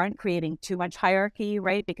we aren't creating too much hierarchy,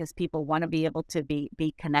 right? Because people want to be able to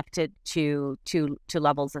be connected to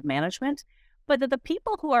levels of management, but that the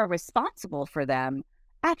people who are responsible for them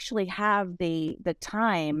actually have the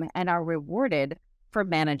time and are rewarded for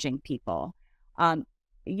managing people. Um,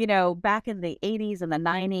 back in the 80s and the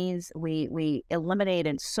 90s, we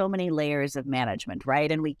eliminated so many layers of management,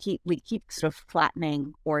 right? And we keep sort of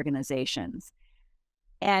flattening organizations.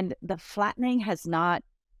 And the flattening has not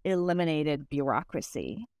eliminated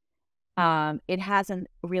bureaucracy. It hasn't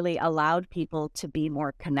really allowed people to be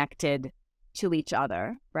more connected to each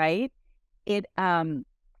other, right? It,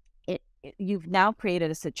 you've now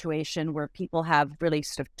created a situation where people have really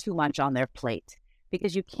sort of too much on their plate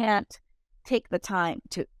because you can't take the time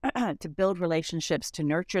to to build relationships, to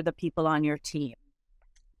nurture the people on your team,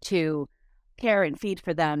 to care and feed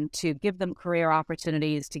for them, to give them career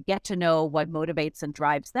opportunities, to get to know what motivates and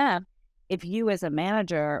drives them. If you as a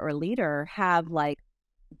manager or leader have like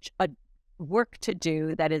a work to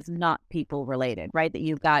do that is not people related, right? That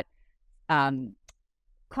you've got um,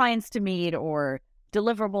 clients to meet or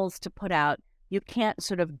deliverables to put out, you can't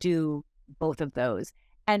sort of do both of those.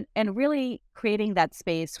 And really creating that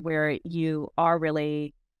space where you are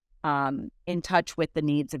really in touch with the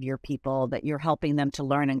needs of your people, that you're helping them to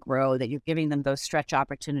learn and grow, that you're giving them those stretch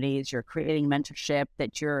opportunities, you're creating mentorship,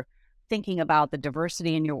 that you're thinking about the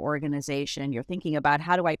diversity in your organization, you're thinking about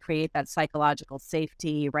how do I create that psychological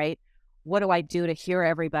safety, right? What do I do to hear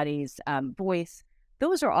everybody's voice?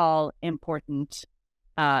 Those are all important,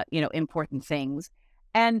 important things.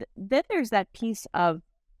 And then there's that piece of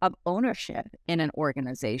ownership in an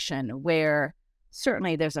organization where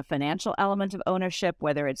certainly there's a financial element of ownership,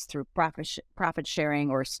 whether it's through profit sharing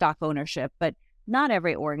or stock ownership, but not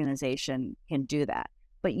every organization can do that.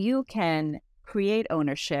 But you can create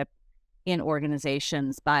ownership in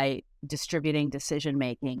organizations by distributing decision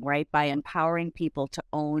making, right? By empowering people to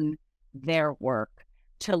own their work,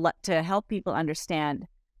 to help people understand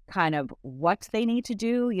kind of what they need to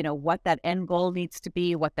do, what that end goal needs to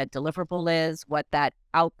be, what that deliverable is, what that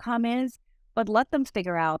outcome is, but let them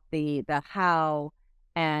figure out the how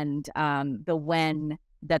and the when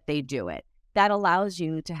that they do it. That allows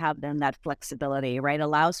you to have them that flexibility, right?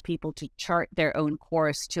 Allows people to chart their own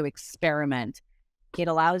course, to experiment. It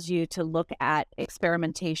allows you to look at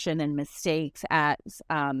experimentation and mistakes as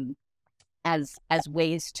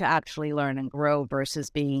ways to actually learn and grow versus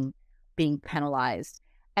being penalized.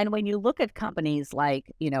 And when you look at companies like,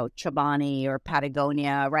 Chobani or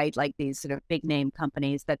Patagonia, right, like these sort of big name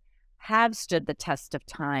companies that have stood the test of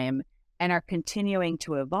time and are continuing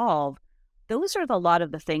to evolve, those are a lot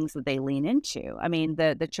of the things that they lean into. I mean,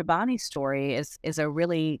 the Chobani story is a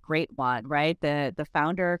really great one, right? The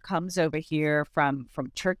founder comes over here from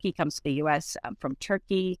Turkey, comes to the U.S. From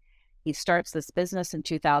Turkey. He starts this business in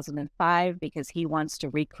 2005 because he wants to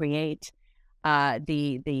recreate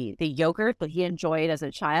the yogurt that he enjoyed as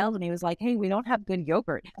a child, and he was like, "Hey, we don't have good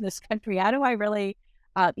yogurt in this country. How do I really,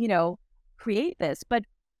 create this?" But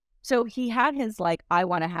so he had his like, I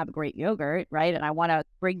want to have great yogurt, right? And I want to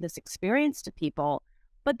bring this experience to people.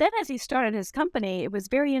 But then as he started his company, it was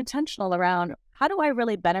very intentional around how do I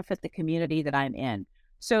really benefit the community that I'm in?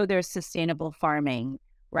 So there's sustainable farming,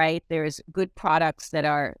 right? There's good products that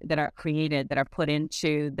are created, that are put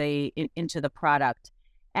into into the product.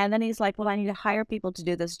 And then he's like, well, I need to hire people to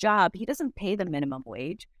do this job. He doesn't pay the minimum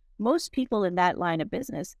wage. Most people in that line of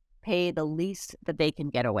business pay the least that they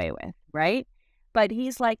can get away with, right? But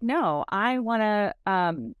he's like, no, I want to,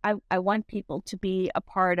 I want people to be a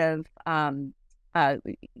part of, to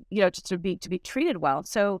be treated well.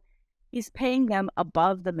 So he's paying them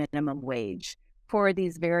above the minimum wage for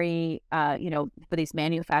these very, for these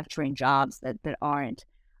manufacturing jobs that aren't.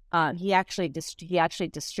 He actually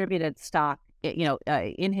distributed stock,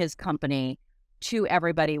 in his company to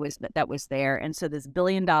everybody that was there. And so this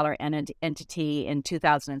billion-dollar entity in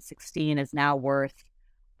 2016 is now worth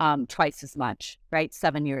twice as much, right?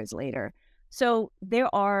 7 years later. So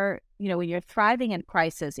there are, when you're thriving in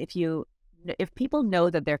crisis, if people know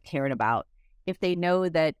that they're cared about, if they know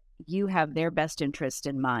that you have their best interest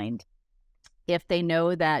in mind, if they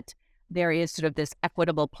know that there is sort of this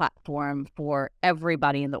equitable platform for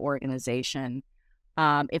everybody in the organization,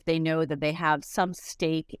 if they know that they have some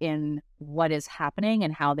stake in what is happening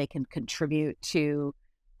and how they can contribute to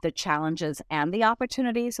the challenges and the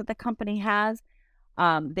opportunities that the company has.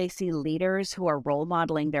 They see leaders who are role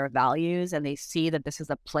modeling their values, and they see that this is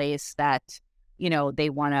a place that, they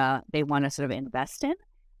want to sort of invest in.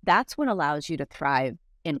 That's what allows you to thrive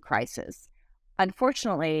in crisis.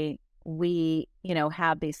 Unfortunately, we,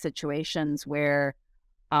 have these situations where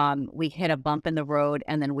we hit a bump in the road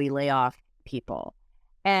and then we lay off people.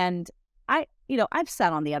 And I've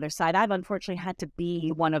sat on the other side. I've unfortunately had to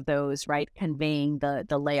be one of those, right, conveying the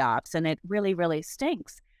layoffs, and it really, really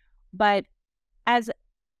stinks. But as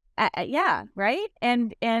yeah, right,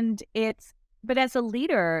 and it's but as a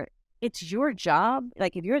leader, it's your job.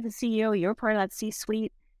 Like if you're the CEO, you're part of that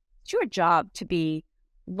C-suite. It's your job to be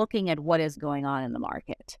looking at what is going on in the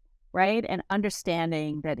market, right, and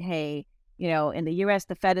understanding that, hey, in the U.S.,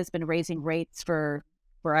 the Fed has been raising rates for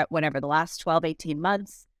whatever the last 12, 18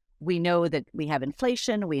 months. We know that we have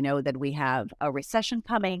inflation. We know that we have a recession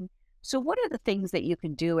coming. So what are the things that you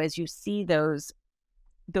can do as you see those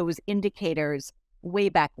indicators way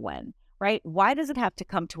back when, right? Why does it have to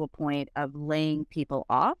come to a point of laying people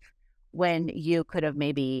off when you could have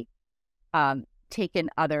maybe taken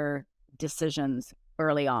other decisions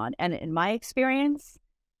early on? And in my experience,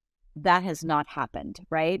 that has not happened,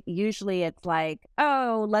 right? Usually it's like,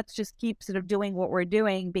 oh, let's just keep sort of doing what we're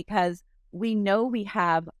doing because we know we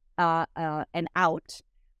have an out,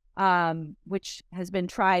 which has been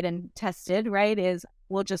tried and tested, right? Is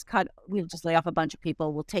we'll just lay off a bunch of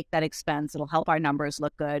people. We'll take that expense. It'll help our numbers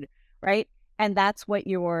look good, right? And that's what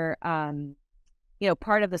your,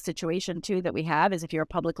 part of the situation too that we have is if you're a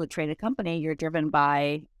publicly traded company, you're driven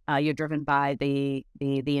by the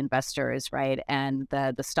investors, right, and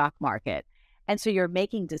the stock market, and so you're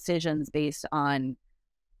making decisions based on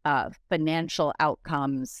financial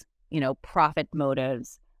outcomes, profit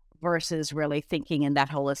motives, versus really thinking in that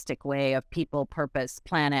holistic way of people, purpose,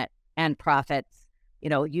 planet, and profits.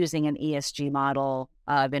 Using an ESG model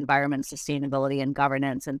of environment, sustainability, and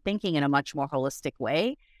governance, and thinking in a much more holistic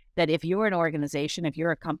way. That if you're an organization, if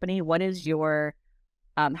you're a company, what is your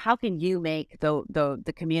how can you make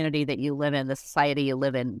the community that you live in, the society you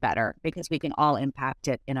live in, better? Because we can all impact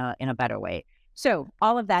it in a better way. So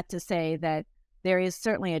all of that to say that there is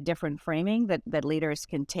certainly a different framing that leaders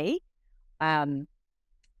can take to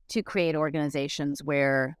create organizations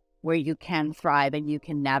where you can thrive and you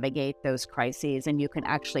can navigate those crises and you can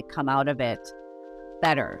actually come out of it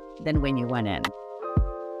better than when you went in.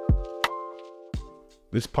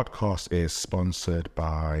 This podcast is sponsored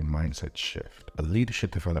by Mindset Shift, a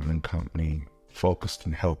leadership development company focused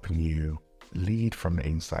on helping you lead from the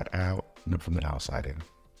inside out, not from the outside in.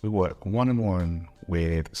 We work one-on-one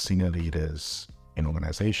with senior leaders in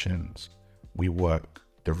organizations. We work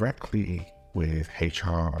directly with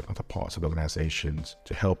HR and other parts of organizations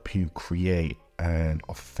to help you create an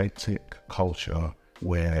authentic culture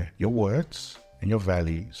where your words and your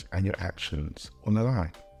values and your actions will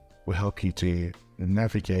align. We'll help you to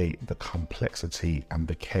navigate the complexity and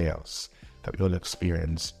the chaos that you'll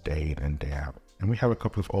experience day in and day out. And we have a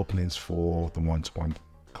couple of openings for the one-to-one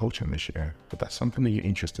coaching this year. But that's something that you're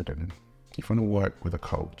interested in. If you want to work with a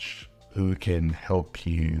coach who can help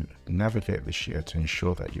you navigate this year to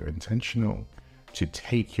ensure that you're intentional to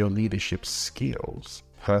take your leadership skills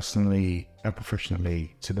personally and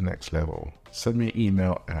professionally to the next level, send me an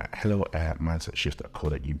email at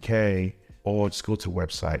hello@mindsetshift.co.uk or just go to the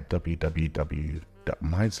website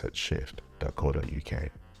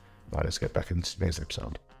www.mindsetshift.co.uk. Now let's get back into today's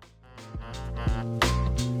episode.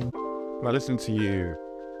 Now listening to you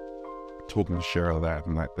talking to Shaara that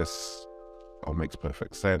and like this all makes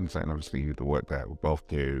perfect sense, and obviously the work that we both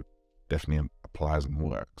do definitely applies and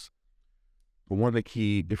works. But one of the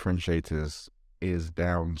key differentiators is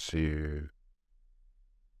down to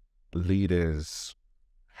leaders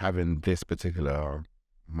having this particular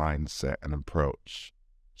mindset and approach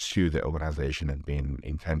to the organization and being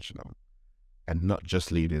intentional, and not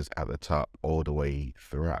just leaders at the top all the way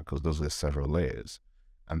throughout, because those are several layers.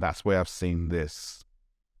 And that's where I've seen this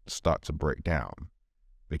start to break down,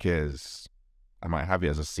 because I might have it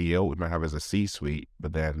as a CEO, we might have it as a C-suite,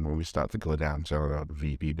 but then when we start to go down to the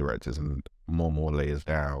VP directors and more layers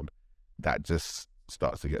down, that just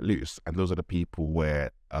starts to get loose. And those are the people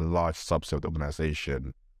where a large subset of the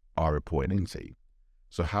organization are reporting into.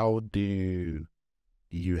 So how do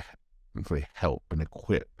you really help and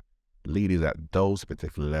equip leaders at those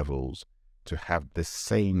particular levels to have the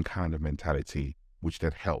same kind of mentality, which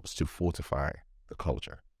then helps to fortify the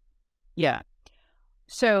culture? Yeah.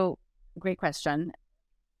 So great question.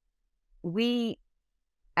 We,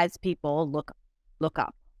 as people, look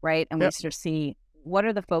up, right? And we sort of see, what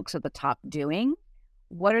are the folks at the top doing?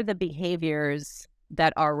 What are the behaviors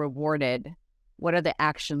that are rewarded What are the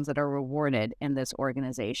actions that are rewarded in this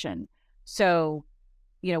organization? So,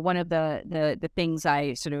 one of the things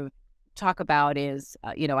I sort of talk about is,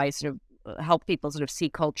 I sort of help people sort of see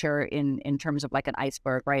culture in terms of like an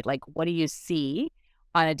iceberg, right? Like, what do you see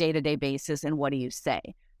on a day-to-day basis, and what do you say?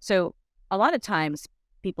 So a lot of times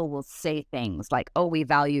people will say things like, "Oh, we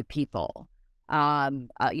value people."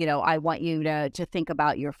 I want you to think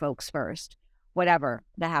about your folks first, whatever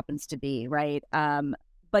that happens to be, right?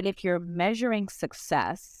 But if you're measuring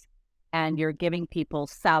success and you're giving people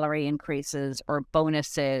salary increases or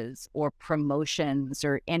bonuses or promotions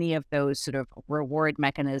or any of those sort of reward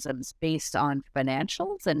mechanisms based on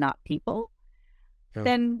financials and not people, Yeah.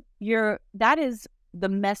 then that is the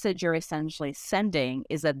message you're essentially sending,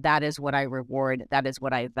 is that is what I reward, that is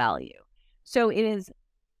what I value. So it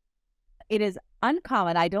is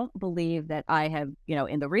uncommon. I don't believe that I have,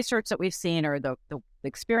 in the research that we've seen or the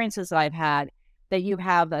experiences that I've had, that you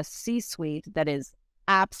have a C-suite that is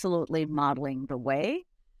absolutely modeling the way,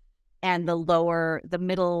 and the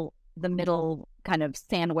middle kind of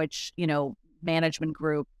sandwich, management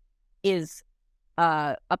group is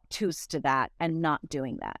obtuse to that and not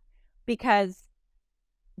doing that, because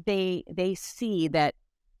they see that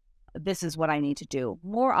this is what I need to do.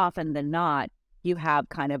 More often than not, you have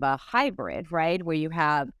kind of a hybrid, right? Where you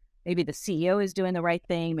have maybe the CEO is doing the right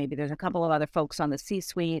thing, maybe there's a couple of other folks on the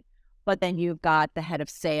C-suite, but then you've got the head of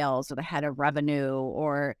sales or the head of revenue,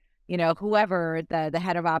 or whoever the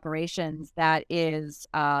head of operations that is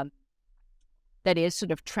sort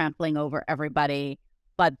of trampling over everybody,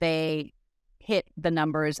 but they hit the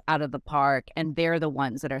numbers out of the park, and they're the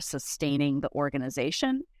ones that are sustaining the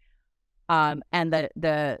organization. And if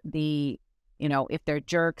they're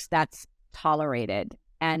jerks, that's tolerated,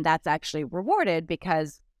 and that's actually rewarded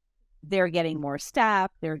because they're getting more staff,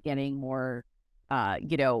 they're getting more,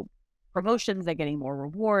 promotions, they're getting more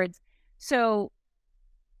rewards. So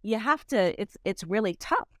you have to, it's really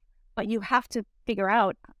tough, but you have to figure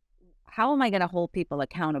out, how am I going to hold people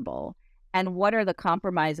accountable? And what are the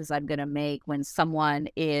compromises I'm going to make when someone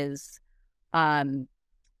is, we're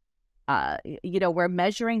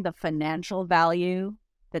measuring the financial value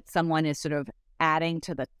that someone is sort of adding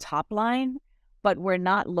to the top line, but we're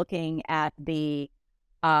not looking at the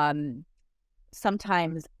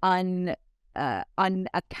sometimes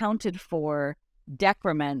unaccounted for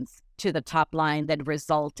decrements to the top line that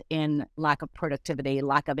result in lack of productivity,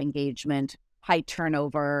 lack of engagement, high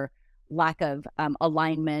turnover, lack of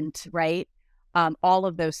alignment, right? All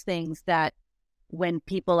of those things that, when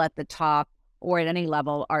people at the top or at any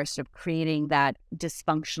level are sort of creating that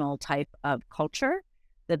dysfunctional type of culture,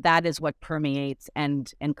 that is what permeates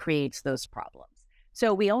and creates those problems.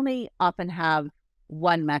 So we only often have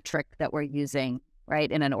one metric that we're using,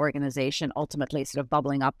 right, in an organization, ultimately sort of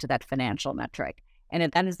bubbling up to that financial metric. And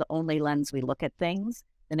if that is the only lens we look at things,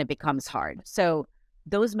 then it becomes hard. So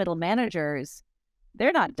those middle managers,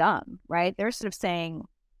 they're not dumb, right? They're sort of saying,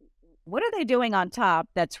 what are they doing on top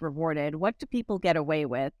that's rewarded? What do people get away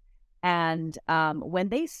with? And when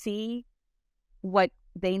they see what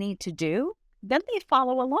they need to do, then they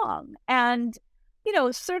follow along. And,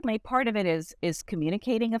 certainly part of it is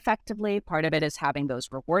communicating effectively. Part of it is having those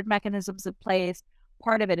reward mechanisms in place.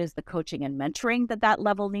 Part of it is the coaching and mentoring that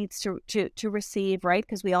level needs to receive, right?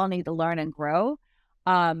 Because we all need to learn and grow.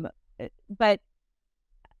 But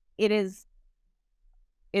it is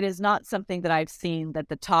not something that I've seen that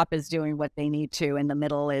the top is doing what they need to, and the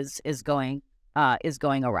middle is going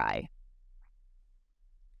awry.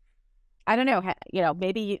 I don't know,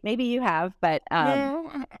 maybe you have, but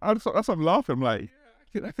No, that's what I'm laughing. I'm like,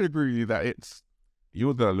 yeah, I can agree with you that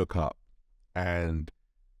you're gonna look up, and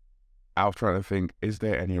I was trying to think, is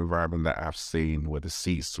there any environment that I've seen where the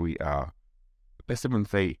C-suite are, let's even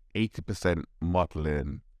say 80%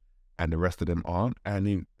 modeling and the rest of them aren't? And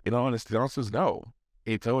in honesty, the answer is no.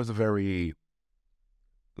 It's always a very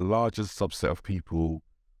larger subset of people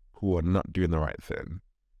who are not doing the right thing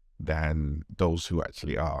than those who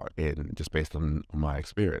actually are, in just based on my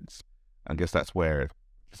experience. I guess that's where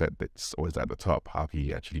it's always at the top. How can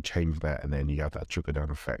you actually change that? And then you have that trickle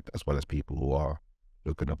down effect, as well as people who are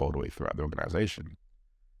looking up all the way throughout the organization.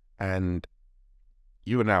 And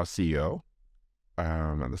you are now CEO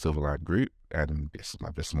at the Silverline Group, and this is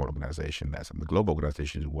not just a small organization, that's the global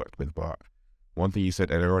organization you worked with. But one thing you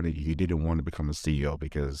said earlier on, you didn't want to become a CEO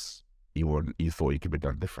because you thought it could be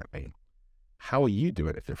done differently. How are you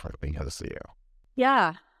doing it differently as a CEO?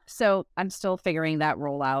 yeah. So I'm still figuring that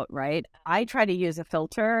role out, right? I try to use a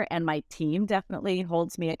filter, and my team definitely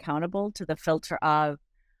holds me accountable to the filter of,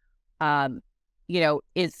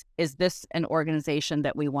 is this an organization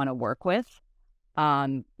that we want to work with?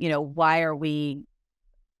 Why are we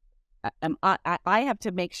I have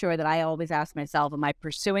to make sure that I always ask myself, am I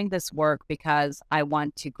pursuing this work because I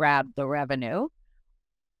want to grab the revenue?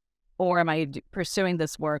 Or am I pursuing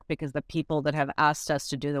this work because the people that have asked us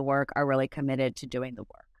to do the work are really committed to doing the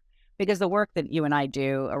work? Because the work that you and I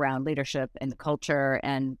do around leadership and culture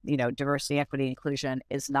and, diversity, equity, inclusion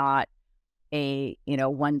is not a,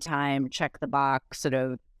 one-time check the box sort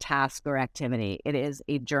of task or activity. It is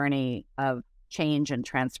a journey of change and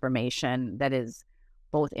transformation that is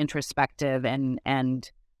both introspective and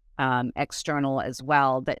external as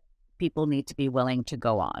well, that people need to be willing to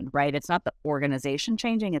go on, right? It's not the organization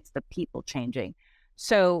changing, it's the people changing.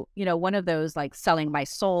 So, one of those like selling my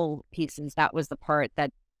soul pieces, that was the part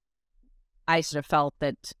that I sort of felt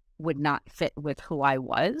that would not fit with who I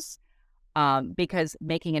was. Because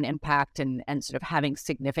making an impact and sort of having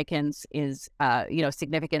significance is,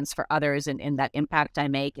 significance for others and in that impact I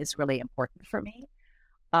make is really important for me.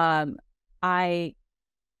 Um, I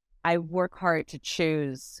I work hard to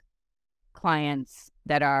choose clients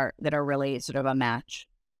that are really sort of a match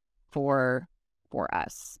for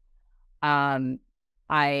us. Um,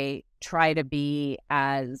 I try to be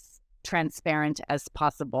as transparent as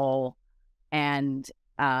possible and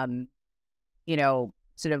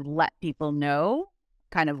sort of let people know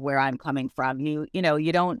kind of where I'm coming from. You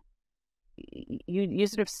don't you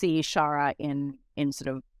sort of see Shaara in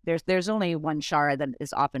sort of there's only one Shaara that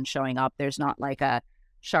is often showing up. There's not like a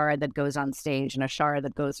Shaara that goes on stage and a Shaara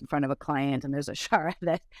that goes in front of a client, and there's a Shaara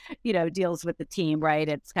that deals with the team, right?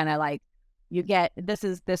 It's kind of like you get this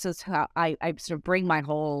is how I sort of bring my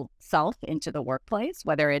whole self into the workplace,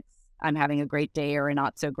 whether it's I'm having a great day or a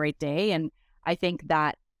not so great day, and I think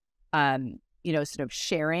that sort of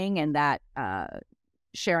sharing and that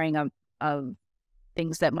sharing of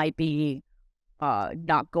things that might be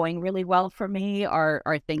not going really well for me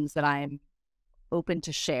are things that I'm open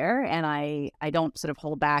to share, and I don't sort of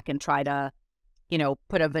hold back and try to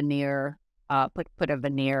put a veneer put a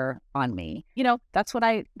veneer on me. That's what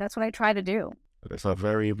I try to do. It's a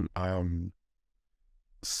very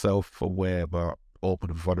self-aware but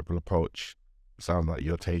open and vulnerable approach. Sounds like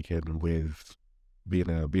you're taking with being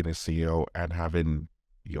a CEO and having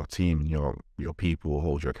your team, your people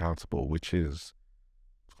hold you accountable, which is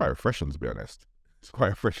quite refreshing, to be honest. It's quite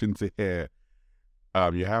refreshing to hear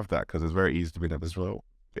you have that, because it's very easy to be like, as well,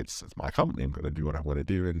 it's my company, I'm going to do what I want to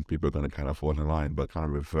do, and people are going to kind of fall in line. But kind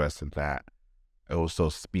of reversing that, it also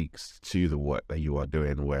speaks to the work that you are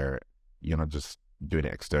doing, where you're not just doing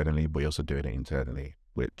it externally, but you're also doing it internally,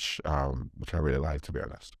 which I really like, to be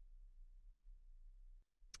honest.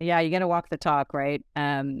 Yeah, you got to walk the talk, right?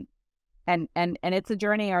 And it's a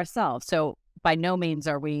journey ourselves. So by no means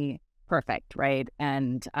are we perfect, right?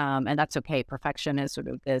 And that's okay. Perfection is sort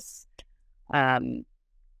of this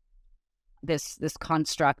this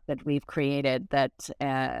construct that we've created that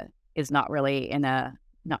is not really an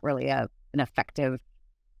effective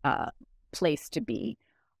place to be.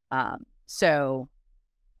 So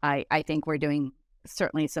I think we're doing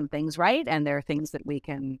certainly some things right, and there are things that we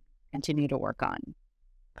can continue to work on.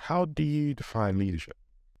 How do you define leadership?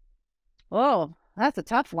 Oh, that's a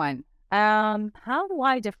tough one. How do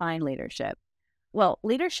I define leadership? Well,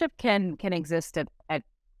 leadership can exist at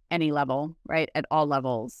any level, right? At all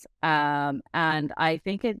levels. And I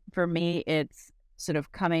think for me, it's sort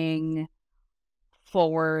of coming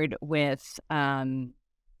forward with, sort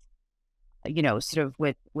of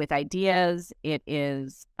with ideas. It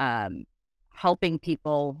is helping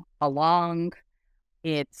people along.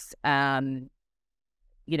 It's,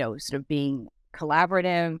 sort of being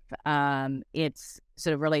collaborative. It's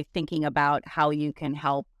sort of really thinking about how you can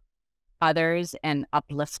help others and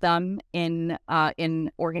uplift them in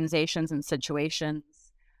organizations and situations.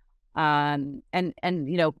 And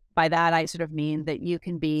by that I sort of mean that you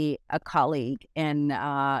can be a colleague and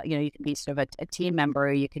you can be sort of a team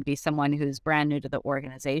member. You can be someone who's brand new to the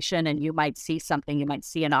organization, and you might see something. You might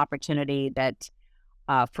see an opportunity that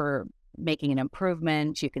for making an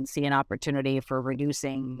improvement. You can see an opportunity for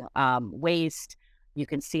reducing waste. You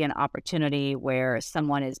can see an opportunity where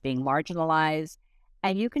someone is being marginalized,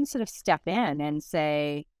 and you can sort of step in and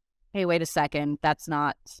say, hey, wait a second, here's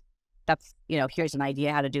an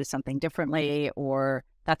idea how to do something differently, or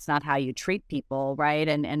that's not how you treat people, right?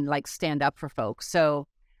 And like stand up for folks. So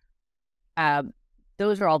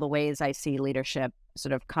those are all the ways I see leadership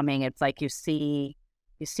sort of coming. It's like you see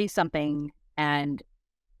something and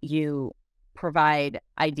you provide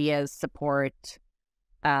ideas, support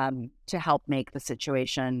to help make the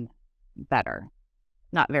situation better.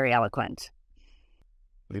 Not very eloquent.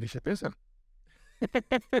 Leadership isn't.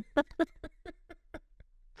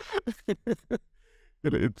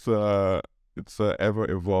 It's a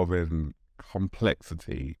ever evolving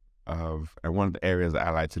complexity of, and one of the areas that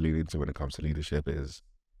I like to lean into when it comes to leadership is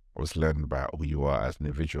obviously learning about who you are as an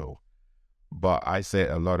individual. But I say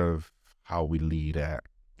a lot of how we lead at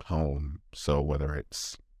home. So whether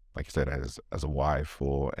it's, like you said, as a wife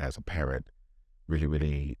or as a parent, really,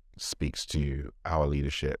 really speaks to our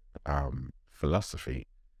leadership philosophy.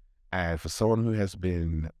 And for someone who has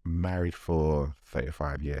been married for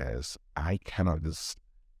 35 years, I cannot just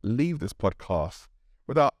leave this podcast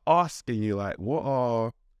without asking you, like, what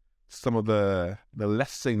are some of the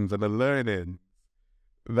lessons and the learning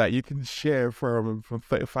that you can share from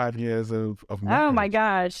 35 years of Oh my marriage?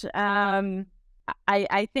 gosh.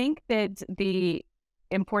 I think that the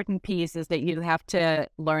important piece is that you have to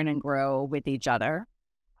learn and grow with each other.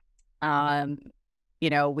 Um,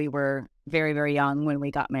 we were very, very young when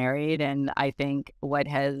we got married, and I think what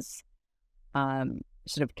has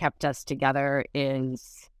sort of kept us together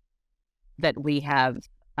is that we have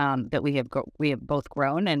both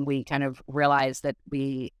grown, and we kind of realized that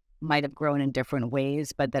we might have grown in different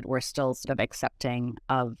ways, but that we're still sort of accepting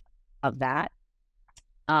of that.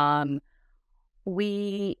 Um,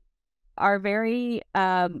 we are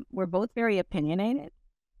we're both very opinionated,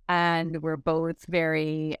 and we're both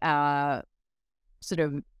very sort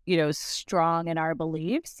of strong in our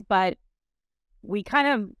beliefs, but we kind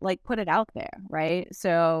of like put it out there, right?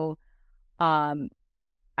 So um,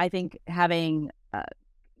 I think having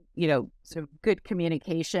sort of good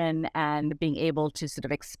communication and being able to sort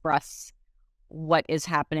of express what is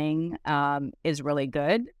happening is really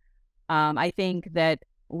good. I think that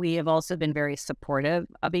we have also been very supportive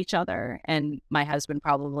of each other, and my husband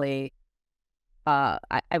probably,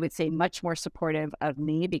 I would say, much more supportive of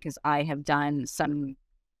me because I have done some,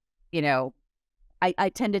 you know, I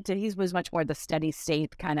tended to, he was much more the steady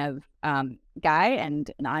state kind of guy,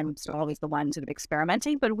 and I'm still always the one sort of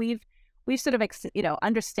experimenting, but we've sort of,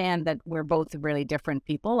 understand that we're both really different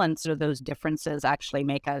people. And sort of those differences actually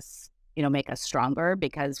make us, make us stronger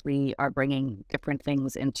because we are bringing different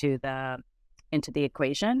things into the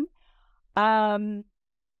equation. Um,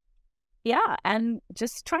 yeah. And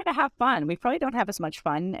just trying to have fun. We probably don't have as much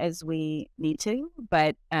fun as we need to,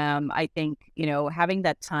 but I think, having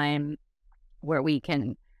that time where we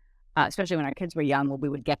can, especially when our kids were young, where we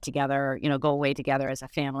would get together, go away together as a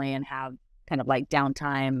family and have kind of like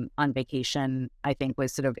downtime on vacation, I think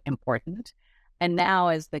was sort of important. And now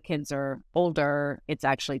as the kids are older, it's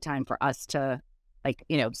actually time for us to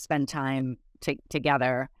spend time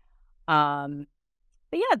together. Um,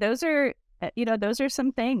 but yeah, those are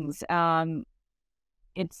some things. I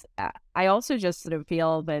also just sort of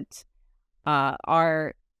feel that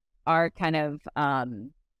our kind of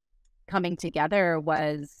coming together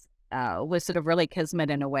was sort of really kismet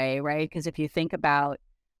in a way, right? Because if you think about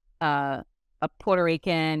uh, a Puerto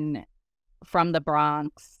Rican from the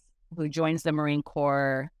Bronx who joins the Marine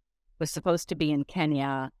Corps, was supposed to be in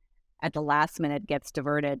Kenya, at the last minute gets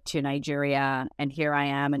diverted to Nigeria, and here I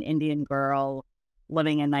am, an Indian girl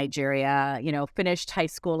living in Nigeria, finished high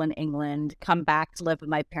school in England, come back to live with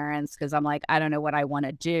my parents because I'm like, I don't know what I want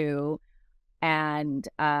to do. And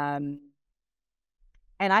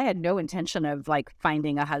and I had no intention of like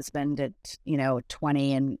finding a husband at,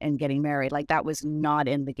 20 and getting married. Like that was not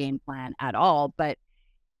in the game plan at all. But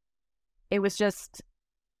it was just,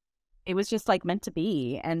 it was just like meant to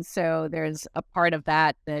be. And so there's a part of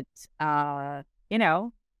that that, you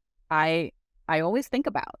know, I, I always think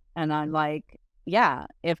about, and I'm like, yeah,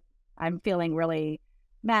 if I'm feeling really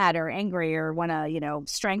mad or angry or want to,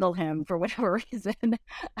 strangle him for whatever reason,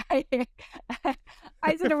 I,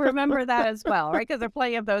 I sort of remember that as well, right? Because there are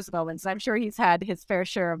plenty of those moments. I'm sure he's had his fair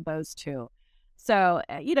share of those too. So,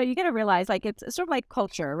 you got to realize like it's sort of like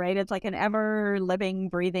culture, right? It's like an ever living,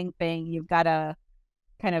 breathing thing. You've got to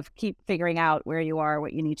kind of keep figuring out where you are,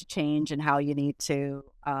 what you need to change, and how you need to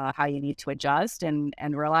adjust, and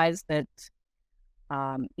realize that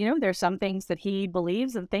there's some things that he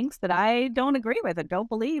believes and thinks that I don't agree with and don't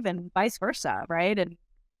believe, and vice versa, right? And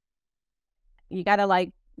you got to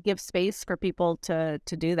like give space for people to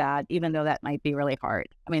do that, even though that might be really hard.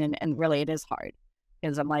 I mean, and really it is hard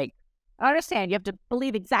because I'm like, I understand you have to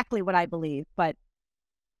believe exactly what I believe, but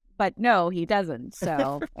no, he doesn't.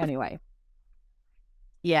 So anyway,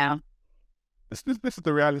 yeah. This is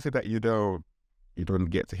the reality that you don't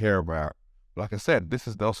get to hear about. Like I said, this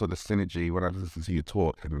is also the synergy when I listen to you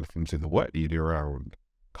talk and listen to the work that you do around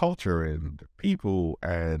culture and people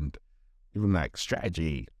and even like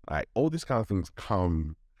strategy. Like all these kind of things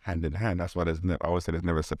come hand in hand. That's why I always say there's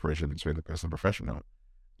never a separation between the person and professional.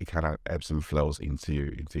 It kind of ebbs and flows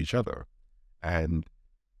into each other. And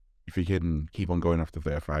if you can keep on going after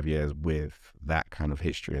 35 years with that kind of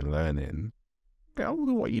history and learning,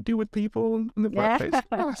 what you do with people in the workplace.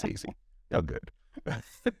 Oh, that's easy. You're good.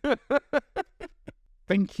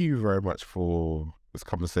 Thank you very much for this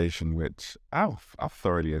conversation, which I've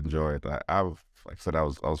thoroughly enjoyed. Like I said, I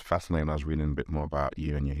was fascinated. I was reading a bit more about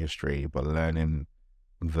you and your history, but learning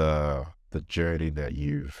the journey that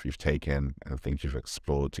you've taken and things you've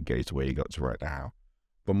explored to get you to where you got to right now.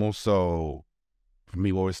 But more so, for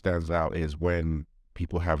me, what always stands out is when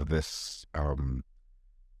people have this I'm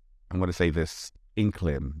going to say this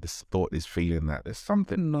inkling, this thought, this feeling that there's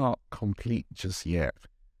something not complete just yet,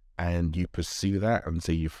 and you pursue that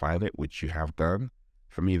until you find it, which you have done.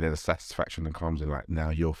 For me, there's a satisfaction that comes in like, now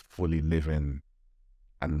you're fully living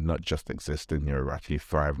and not just existing, you're actually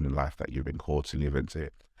thriving in life that you've been called to live into. And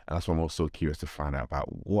that's why I'm also curious to find out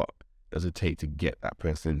about what does it take to get that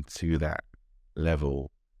person to that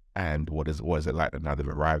level, and what is it like that now they've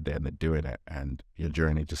arrived there and they're doing it, and your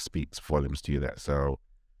journey just speaks volumes to you that. So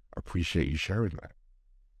I appreciate you sharing that.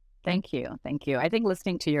 Thank you. Thank you. I think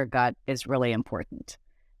listening to your gut is really important,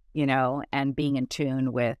 and being in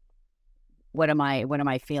tune with what am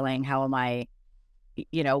I feeling? How am I,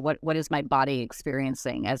 what is my body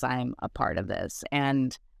experiencing as I'm a part of this?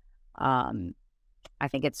 And I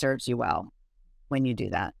think it serves you well when you do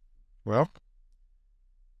that. Well,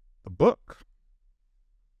 the book,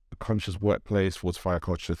 The Conscious Workplace, Fortify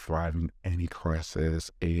Culture, Thrive in Any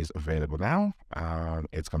Crisis, is available now.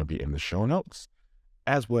 It's going to be in the show notes,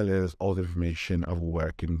 as well as all the information of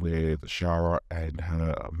working with Shaara and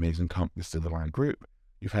her amazing company, Still Aligned Group.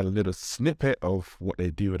 You've had a little snippet of what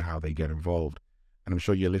they do and how they get involved. And I'm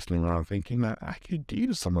sure you're listening around thinking that I could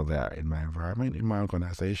use some of that in my environment, in my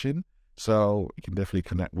organization. So you can definitely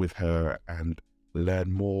connect with her and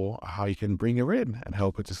learn more how you can bring her in and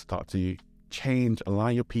help her to start to change,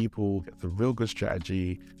 align your people, get the real good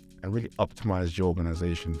strategy, and really optimize your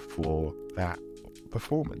organization for that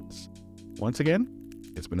performance. Once again,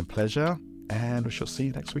 it's been a pleasure, and we shall see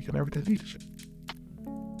you next week on Everyday Leadership.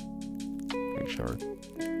 Thanks, Shaara.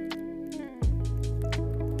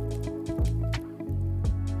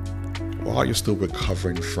 While you're still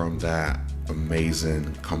recovering from that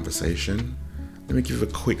amazing conversation, let me give you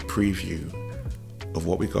a quick preview of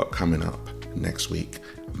what we got coming up next week.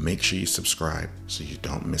 Make sure you subscribe so you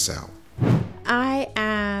don't miss out. I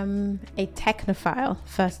am a technophile,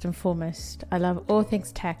 first and foremost. I love all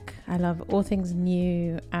things tech. I love all things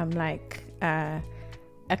new. I'm like a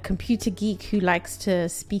computer geek who likes to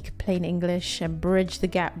speak plain English and bridge the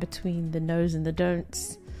gap between the no's and the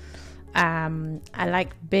don'ts. I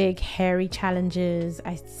like big, hairy challenges.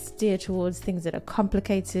 I steer towards things that are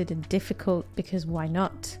complicated and difficult because why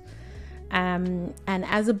not? And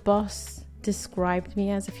as a boss described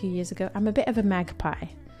me as a few years ago, I'm a bit of a magpie.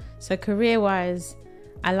 So career-wise,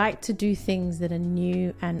 I like to do things that are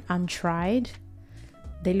new and untried.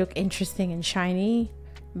 They look interesting and shiny,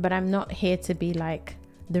 but I'm not here to be like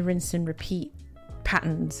the rinse and repeat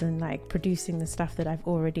patterns and like producing the stuff that I've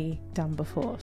already done before.